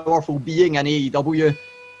mysterious, powerful being in AEW,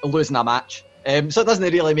 losing a match. So it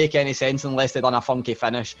doesn't really make any sense unless they've done a funky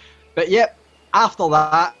finish. But yep, after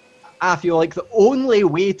that, I feel like the only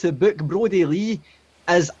way to book Brody Lee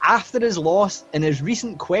is after his loss and his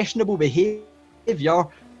recent questionable behaviour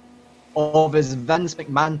of his Vince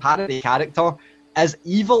McMahon parody character, is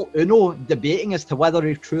Evil Uno debating as to whether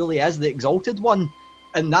he truly is the Exalted One.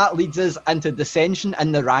 And that leads us into dissension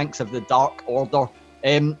in the ranks of the Dark Order.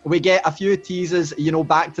 We get a few teases, you know,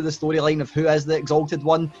 back to the storyline of who is the Exalted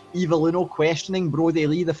One. Evil Uno questioning Brody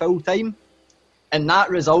Lee the full time. And that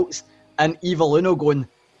results in Evil Uno going,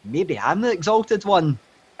 maybe I'm the Exalted One.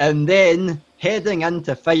 And then, heading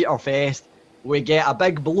into Fyter Fest, we get a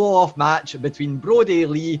big blow-off match between Brody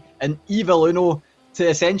Lee and Evil Uno to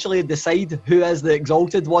essentially decide who is the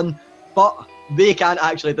Exalted One. But they can't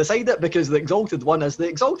actually decide it because the Exalted One is the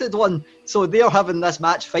Exalted One. So they're having this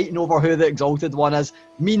match fighting over who the Exalted One is.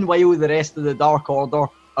 Meanwhile, the rest of the Dark Order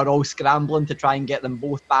are all scrambling to try and get them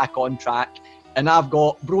both back on track. And I've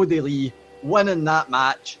got Brody Lee winning that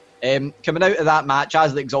match. Coming out of that match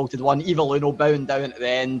as the Exalted One, Evil Uno bowing down at the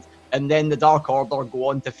end, and then the Dark Order go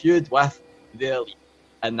on to feud with the Elite.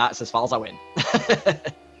 And that's as far as I went.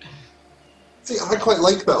 See, I quite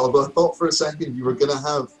like that, although I thought for a second you were going to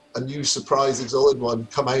have a new surprise Exalted One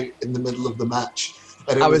come out in the middle of the match,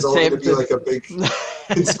 and it was all going to be like a big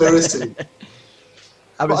conspiracy.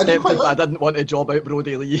 I was tempted, but I didn't want to job out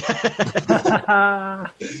Brody Lee. Yeah,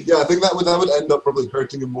 I think that would end up probably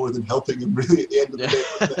hurting him more than helping him, really, at the end of the day.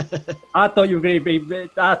 I thought you were going to be.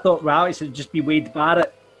 I thought Alex would just be Wade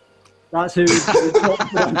Barrett. That's who.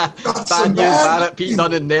 Barrett, Pete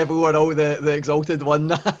Dunne, and Neville are all the Exalted One.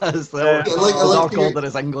 The Dark Order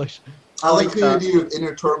is English. I like the idea of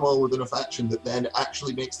inner turmoil within a faction that then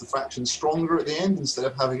actually makes the faction stronger at the end instead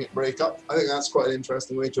of having it break up. I think that's quite an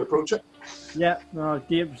interesting way to approach it. Yeah, no,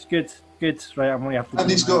 Dave's good. good. Right, I'm going to have to.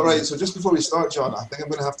 Andy's got right. So just before we start, John, I think I'm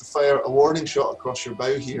going to have to fire a warning shot across your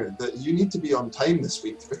bow here that you need to be on time this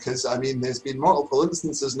week, because I mean there's been multiple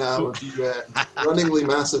instances now of you runningly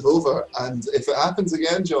massive over, and if it happens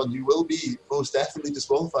again, John, you will be most definitely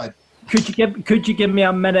disqualified. Could you give me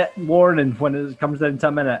a minute warning when it comes down to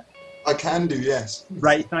a minute? I can do, yes.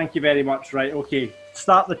 Right, thank you very much. Right, okay.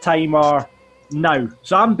 Start the timer now.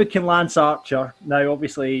 So I'm booking Lance Archer. Now,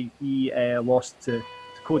 obviously, he lost to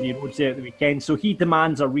Cody Rhodes there at the weekend, so he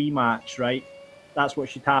demands a rematch, right? That's what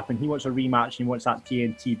should happen. He wants a rematch and he wants that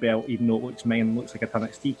TNT belt, even though it looks mine, looks like a ton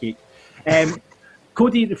of tea cake.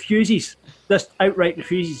 Cody refuses, just outright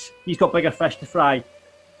refuses. He's got bigger fish to fry.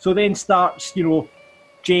 So then starts,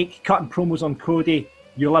 Jake cutting promos on Cody.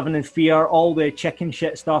 You're living in fear, all the chicken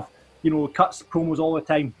shit stuff. Cuts promos all the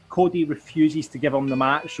time. Cody refuses to give him the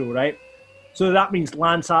match show, right? So that means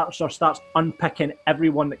Lance Archer starts unpicking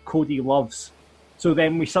everyone that Cody loves. So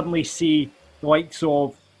then we suddenly see the likes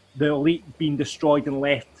of the Elite being destroyed and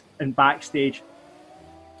left in backstage.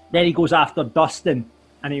 Then he goes after Dustin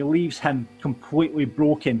and he leaves him completely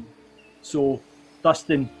broken. So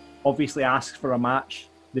Dustin obviously asks for a match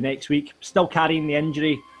the next week, still carrying the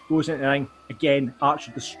injury, goes into the ring. Again,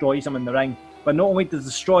 Archer destroys him in the ring. But not only does he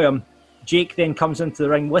destroy him, Jake then comes into the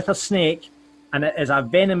ring with a snake, and it is a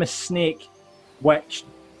venomous snake which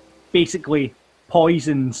basically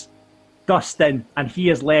poisons Dustin, and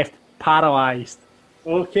he is left paralysed.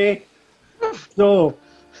 Okay? So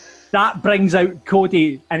that brings out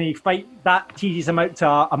Cody, and that teases him out to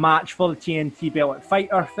a match for the TNT belt at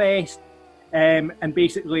Fyter Fest. And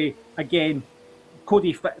basically, again,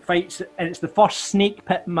 Cody fights, and it's the first snake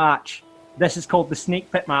pit match. This is called the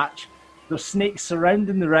snake pit match. There's snakes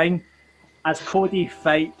surrounding the ring as Cody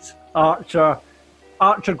fights Archer.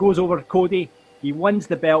 Archer goes over Cody. He wins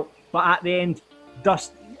the belt, but at the end,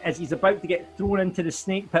 as he's about to get thrown into the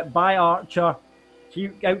snake pit by Archer,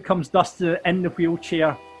 out comes Dustin in the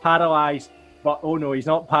wheelchair, paralysed. But oh no, he's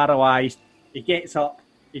not paralysed. He gets up,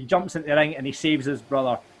 he jumps into the ring, and he saves his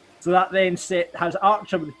brother. So that then has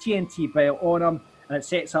Archer with the TNT belt on him, and it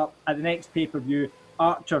sets up at the next pay-per-view,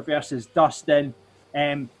 Archer versus Dustin.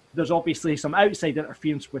 There's obviously some outside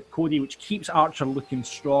interference with Cody, which keeps Archer looking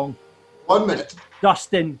strong. 1 minute.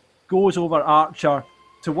 Dustin goes over Archer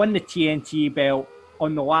to win the TNT belt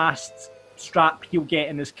on the last strap he'll get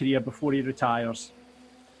in his career before he retires.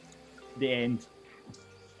 The end.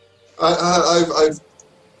 I've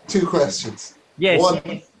 2 questions. Yes.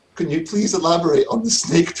 One, can you please elaborate on the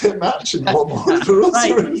snake pit match and what more the rules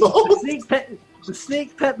are involved? The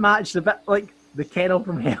snake pit match is a bit like the Kennel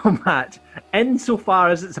from Hell match, insofar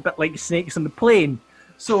as it's a bit like Snakes on the Plane.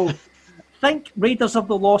 So think Raiders of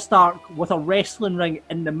the Lost Ark with a wrestling ring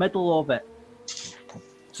in the middle of it.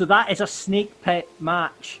 So that is a snake pit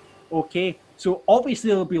match, okay? So obviously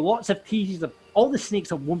there'll be lots of teases of all the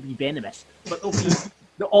snakes won't be venomous, but there'll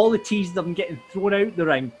be all the teases of them getting thrown out the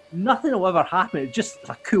ring. Nothing will ever happen. It's just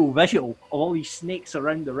a cool visual of all these snakes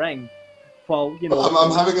around the ring. Well,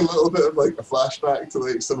 I'm having a little bit of like a flashback to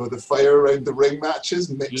like some of the fire around the ring matches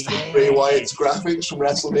mixed with Bray Wyatt's graphics from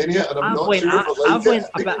WrestleMania, and I'm not sure if I like it.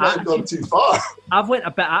 I think I've gone too far. I've went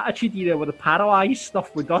a bit attitude either with the paralysed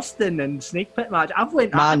stuff with Dustin and Snake Pit match. I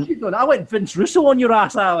went Vince Russo on your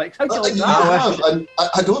ass, Alex. How do you like that? And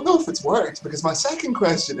I don't know if it's worked, because my second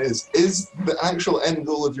question is the actual end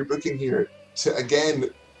goal of your booking here to again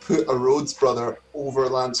put a Rhodes brother over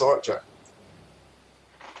Lance Archer?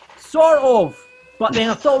 Sort of, but then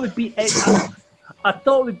I thought it would be. I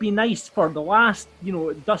thought it would be nice for the last,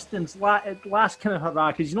 Dustin's last kind of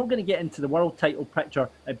hurrah, because he's not going to get into the world title picture.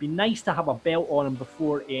 It'd be nice to have a belt on him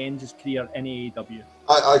before he ends his career in AEW.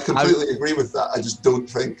 I completely agree with that. I just don't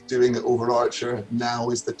think doing it over Archer now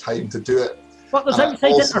is the time to do it. But there's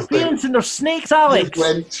outside interference and there's snakes, Alex. You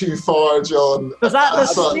went too far, John. There's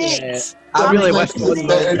snakes. I really wish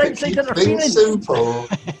things simple.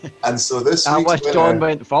 And so this week's wish John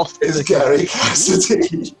went first. Is Gary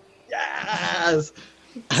Cassidy. Yes.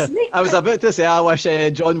 I was about to say I wish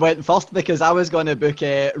John went first, because I was going to book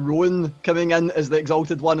Rowan coming in as the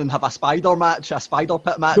Exalted One and have a spider pit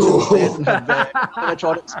match instead, and have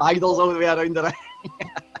animatronic spiders all the way around the ring.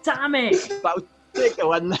 Damn it! But I'll take the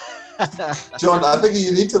win. John, I think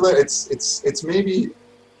you need to learn. It's maybe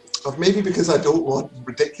because I don't want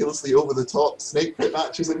ridiculously over the top snake pit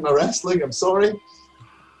matches in my wrestling. I'm sorry.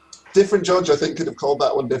 Different judge, I think, could have called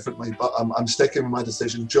that one differently, but I'm sticking with my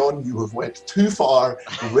decision. John, you have went too far.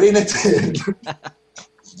 Rein it in.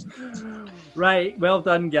 Right, well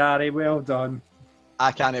done, Gary. Well done.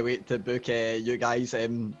 I can't wait to book you guys.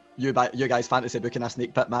 You guys fantasy booking a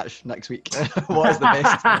snake pit match next week. What is the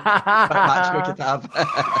best pit match we could have?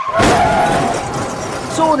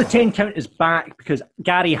 So the 10 count is back because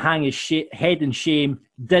Gary hang his head in shame,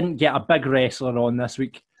 didn't get a big wrestler on this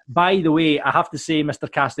week. By the way, I have to say,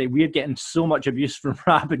 Mr. Cassidy, we're getting so much abuse from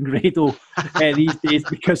Rab and Grado these days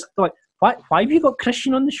because, like, why have you got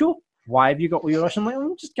Christian on the show? Why have you got Leo Rush? I'm like,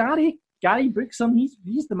 oh, just Gary. Gary books him.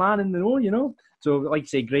 He's the man in the know, you know. So, like I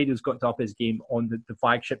say, Grado's got to up his game on the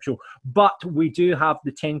flagship show. But we do have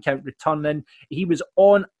the 10 count returning. He was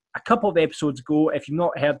on a couple of episodes ago. If you've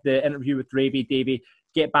not heard the interview with Ravy Davey,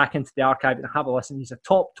 get back into the archive and have a listen. He's a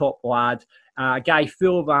top lad, a guy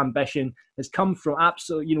full of ambition, has come from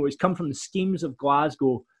he's come from the schemes of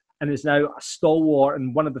Glasgow and is now a stalwart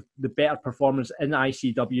and one of the better performers in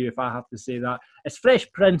ICW, if I have to say that. It's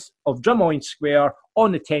Fresh Prince of Drummoyne Square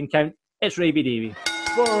on the 10 count. It's Ravy Davey.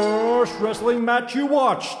 First wrestling match you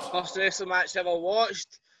watched. First wrestling match I ever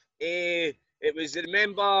watched. It was,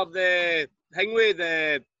 remember the Hingway,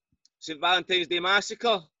 the St. Valentine's Day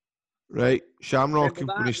Massacre? Right, Shamrock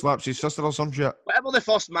when he slaps his sister or some shit. Whatever the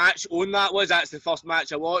first match on that was, that's the first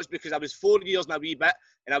match I watched because I was 4 years and a wee bit,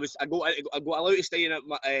 and I got allowed to stay in at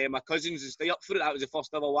my cousins and stay up for it. That was the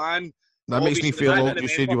first ever one. That makes me feel old. You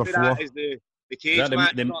said you were 4. The cage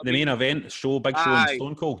match, the main event, big show in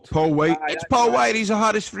Stone Cold. Paul White. It's Paul White. He's a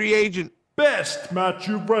hardest free agent. Best match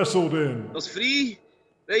you've wrestled in. There's 3,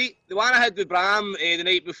 right? The one I had with Bram the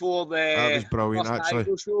night before that was brilliant, actually.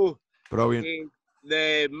 Show. Brilliant.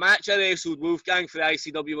 The match I wrestled Wolfgang for the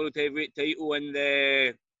ICW World Heavyweight title in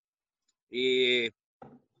the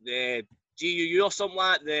GUU or something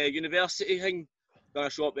like that, the university thing. Done a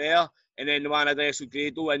show up there. And then the one I wrestled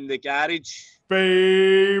Grado in the garage.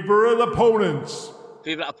 Favourite opponents?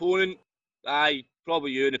 Favourite opponent? Aye,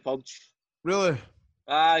 probably you in the Purge. Really?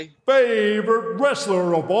 Aye. Favourite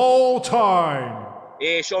wrestler of all time?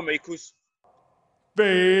 Shawn Michaels.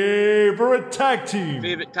 Favourite tag team?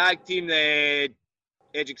 Favourite tag team, the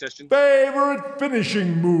Edge and Christian. Favourite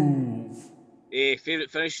finishing move?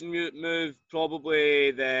 Favourite finishing move,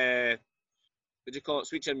 probably the, what do you call it,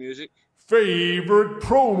 Sweet Chin Music. Favourite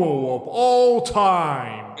promo of all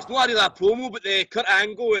time? It's not really a promo, but the Kurt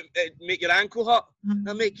Angle, it make your ankle hurt.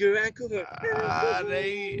 I make your ankle hurt.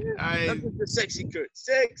 The sexy Kurt.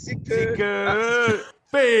 Sexy Kurt.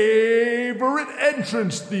 Favourite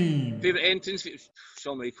entrance theme? Favourite entrance theme?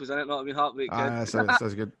 Shawn Michaels, I don't know what I mean, Heartbreak Kid.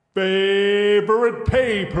 That's good. Favourite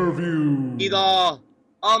pay-per-view? Either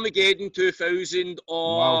Armageddon 2000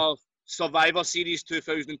 or Survivor Series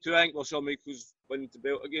 2002, I think, where Shawn Michaels won the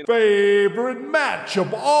belt again. Favourite match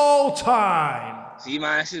of all time? See,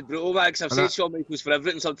 man, this is brutal, man, because I've said Shawn Michaels for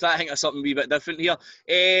everything, so I'm trying to think of something a wee bit different here.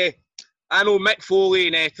 I know Mick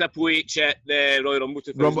Foley and Triple H at the Royal Rumble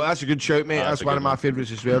 2000. Rumble, that's a good shout, mate. That's one of my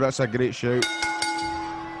favourites as well. That's a great shout.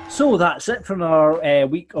 So that's it from our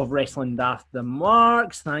week of Wrestling Daft the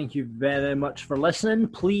Marks. Thank you very much for listening.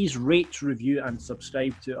 Please rate, review and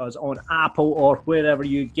subscribe to us on Apple or wherever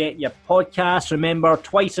you get your podcasts. Remember,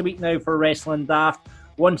 twice a week now for Wrestling Daft.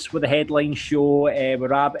 Once with a headline show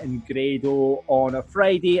with Rab and Grado on a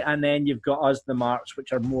Friday, and then you've got us, the Marks,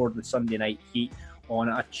 which are more the Sunday night heat on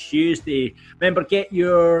a Tuesday. Remember, get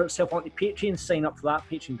yourself onto Patreon, sign up for that,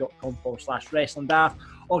 patreon.com/Wrestling Daft,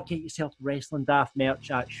 or get yourself Wrestling Daft merch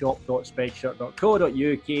at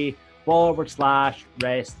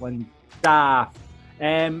shop.spreadshirt.co.uk/Wrestling Daft.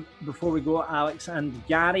 Before we go, Alex and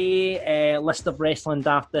Gary, list of Wrestling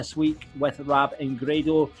Daft this week with Rab and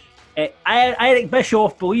Grado. Eric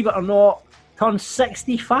Bischoff, believe it or not, turned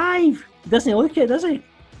 65. He doesn't look it, does he?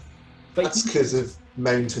 But that's because of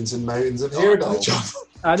mountains and mountains of hair dye job.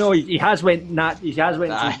 I know he has went to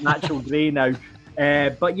natural grey now.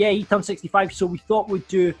 But yeah, he turned 65, so we thought we'd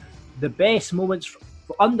do the best moments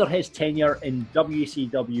under his tenure in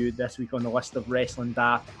WCW this week on the list of Wrestling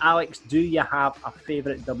Daft. Alex, do you have a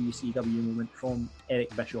favourite WCW moment from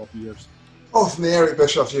Eric Bischoff years? Oh, from the Eric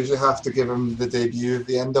Bischoff, you usually have to give him the debut of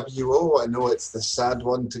the NWO. I know it's the sad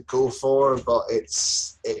one to go for, but it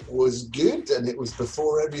was good, and it was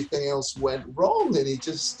before everything else went wrong, and he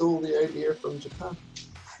just stole the idea from Japan.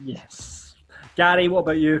 Yes. Gary, what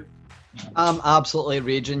about you? I'm absolutely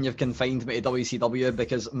raging you've confined me to WCW,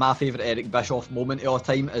 because my favourite Eric Bischoff moment of all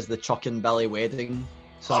time is the Chuck and Billy wedding.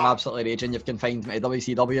 So I'm absolutely raging you've confined me to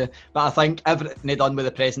WCW. But I think everything he done with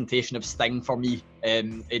the presentation of Sting for me,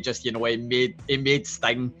 it just, he made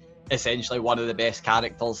Sting essentially one of the best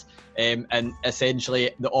characters. And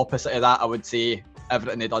essentially the opposite of that, I would say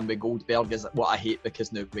everything he done with Goldberg is what I hate,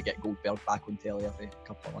 because now we get Goldberg back on telly every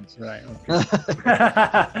couple of months. Right, okay.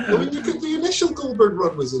 I mean, the initial Goldberg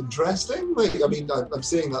run was interesting. Like, I mean, I'm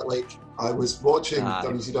saying that like I was watching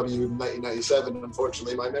WCW in 1997, and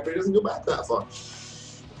unfortunately my memory doesn't go back that far.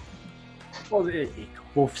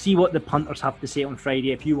 We'll see what the punters have to say on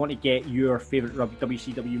Friday. If you want to get your favourite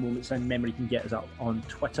WCW moments in memory, you can get us up on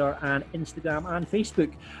Twitter and Instagram and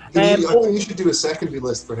Facebook. I think you should do a secondary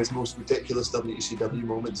list for his most ridiculous WCW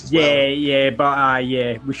moments as well.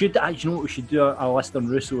 We should. You know what? We should do a list on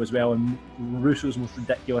Russo as well, and Russo's most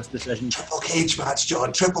ridiculous decisions. Triple cage match,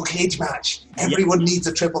 John. Triple cage match. Everyone needs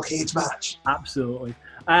a triple cage match. Absolutely.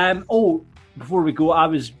 Before we go, I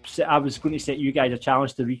was going to set you guys a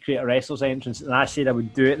challenge to recreate a wrestler's entrance, and I said I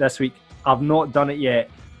would do it this week. I've not done it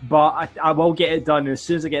yet, but I will get it done. And as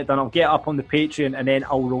soon as I get it done, I'll get it up on the Patreon, and then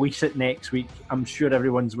I'll release it next week. I'm sure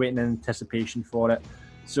everyone's waiting in anticipation for it.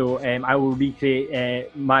 So I will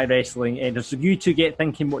recreate my wrestling entrance. So you two get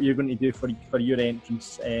thinking what you're going to do for your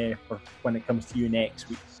entrance for when it comes to you next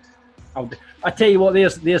week. I tell you what,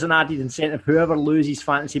 there's an added incentive. Whoever loses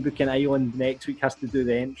Fantasy Booking Island next week has to do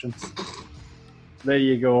the entrance. There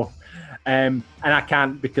you go. And I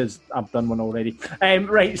can't because I've done one already.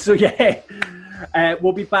 Right, so yeah.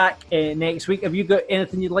 We'll be back next week. Have you got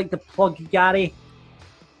anything you'd like to plug, Gary?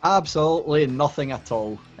 Absolutely nothing at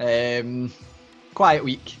all. Quiet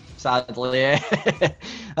week, sadly.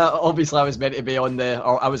 Obviously, I was meant to be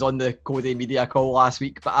I was on the Cody Media call last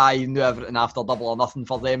week, but I knew everything after Double or Nothing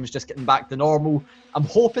for them was just getting back to normal. I'm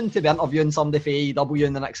hoping to be interviewing somebody for AEW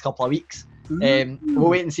in the next couple of weeks. We'll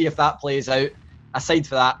wait and see if that plays out. Aside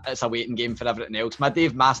for that, it's a waiting game for everything else. My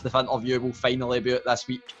Dave Mastiff interview will finally be out this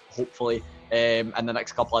week, hopefully, in the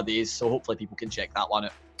next couple of days. So hopefully people can check that one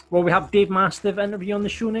out. Well, we have Dave Mastiff interview on the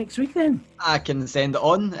show next week then. I can send it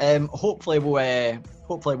on. Hopefully we'll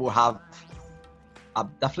have a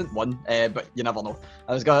different one, but you never know.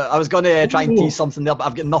 I was going to try and tease something there, but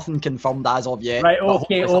I've got nothing confirmed as of yet. Right,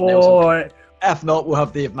 okay. If not, we'll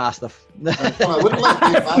have Dave Mastiff. I wouldn't let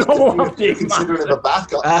Dave Mastiff be considered him a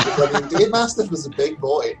backup. I mean, Dave Mastiff was a big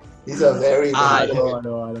boy. He's a very big boy. I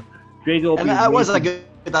know. It was a good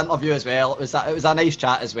interview as well. It was a nice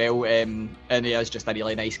chat as well, and he is just a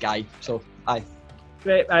really nice guy. So, aye.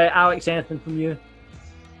 Right, Alex, anything from you?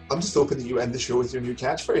 I'm just hoping that you end the show with your new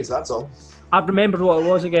catchphrase, that's all. I've remembered what it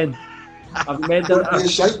was again. I've remembered Don't be a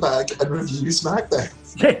shite bag and review SmackDown.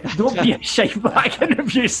 Don't be a shite bag and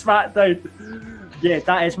review SmackDown. Yeah,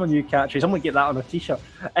 that is my new catchphrase. I'm going to get that on a t-shirt.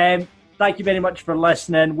 Thank you very much for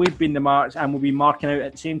listening. We've been the Marks, and we'll be marking out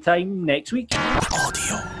at the same time next week.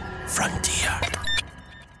 Audio Frontier.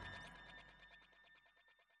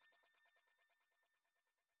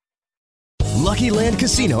 Lucky Land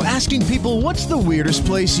Casino, asking people, what's the weirdest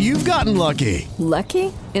place you've gotten lucky?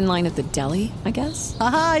 Lucky? In line at the deli, I guess?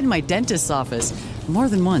 Aha, in my dentist's office. More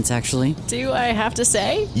than once, actually. Do I have to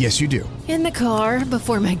say? Yes, you do. In the car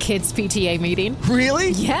before my kids' PTA meeting.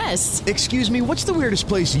 Really? Yes. Excuse me, what's the weirdest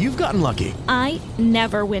place you've gotten lucky? I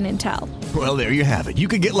never win and tell. Well, there you have it. You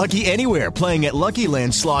can get lucky anywhere, playing at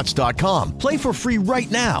LuckyLandSlots.com. Play for free right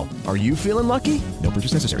now. Are you feeling lucky? No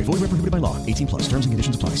purchase necessary. Void where prohibited by law. 18+. Terms and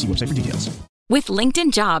conditions apply. See website for details. With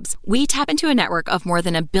LinkedIn Jobs, we tap into a network of more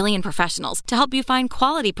than 1 billion professionals to help you find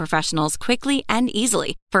quality professionals quickly and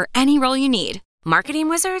easily for any role you need. Marketing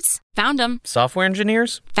wizards? Found them. Software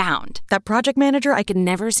engineers? Found. That project manager I could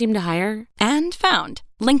never seem to hire? And found.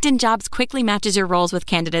 LinkedIn Jobs quickly matches your roles with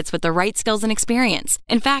candidates with the right skills and experience.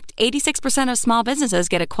 In fact, 86% of small businesses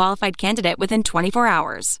get a qualified candidate within 24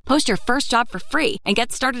 hours. Post your first job for free and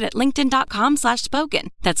get started at linkedin.com/spoken.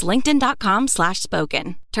 That's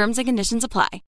linkedin.com/spoken. Terms and conditions apply.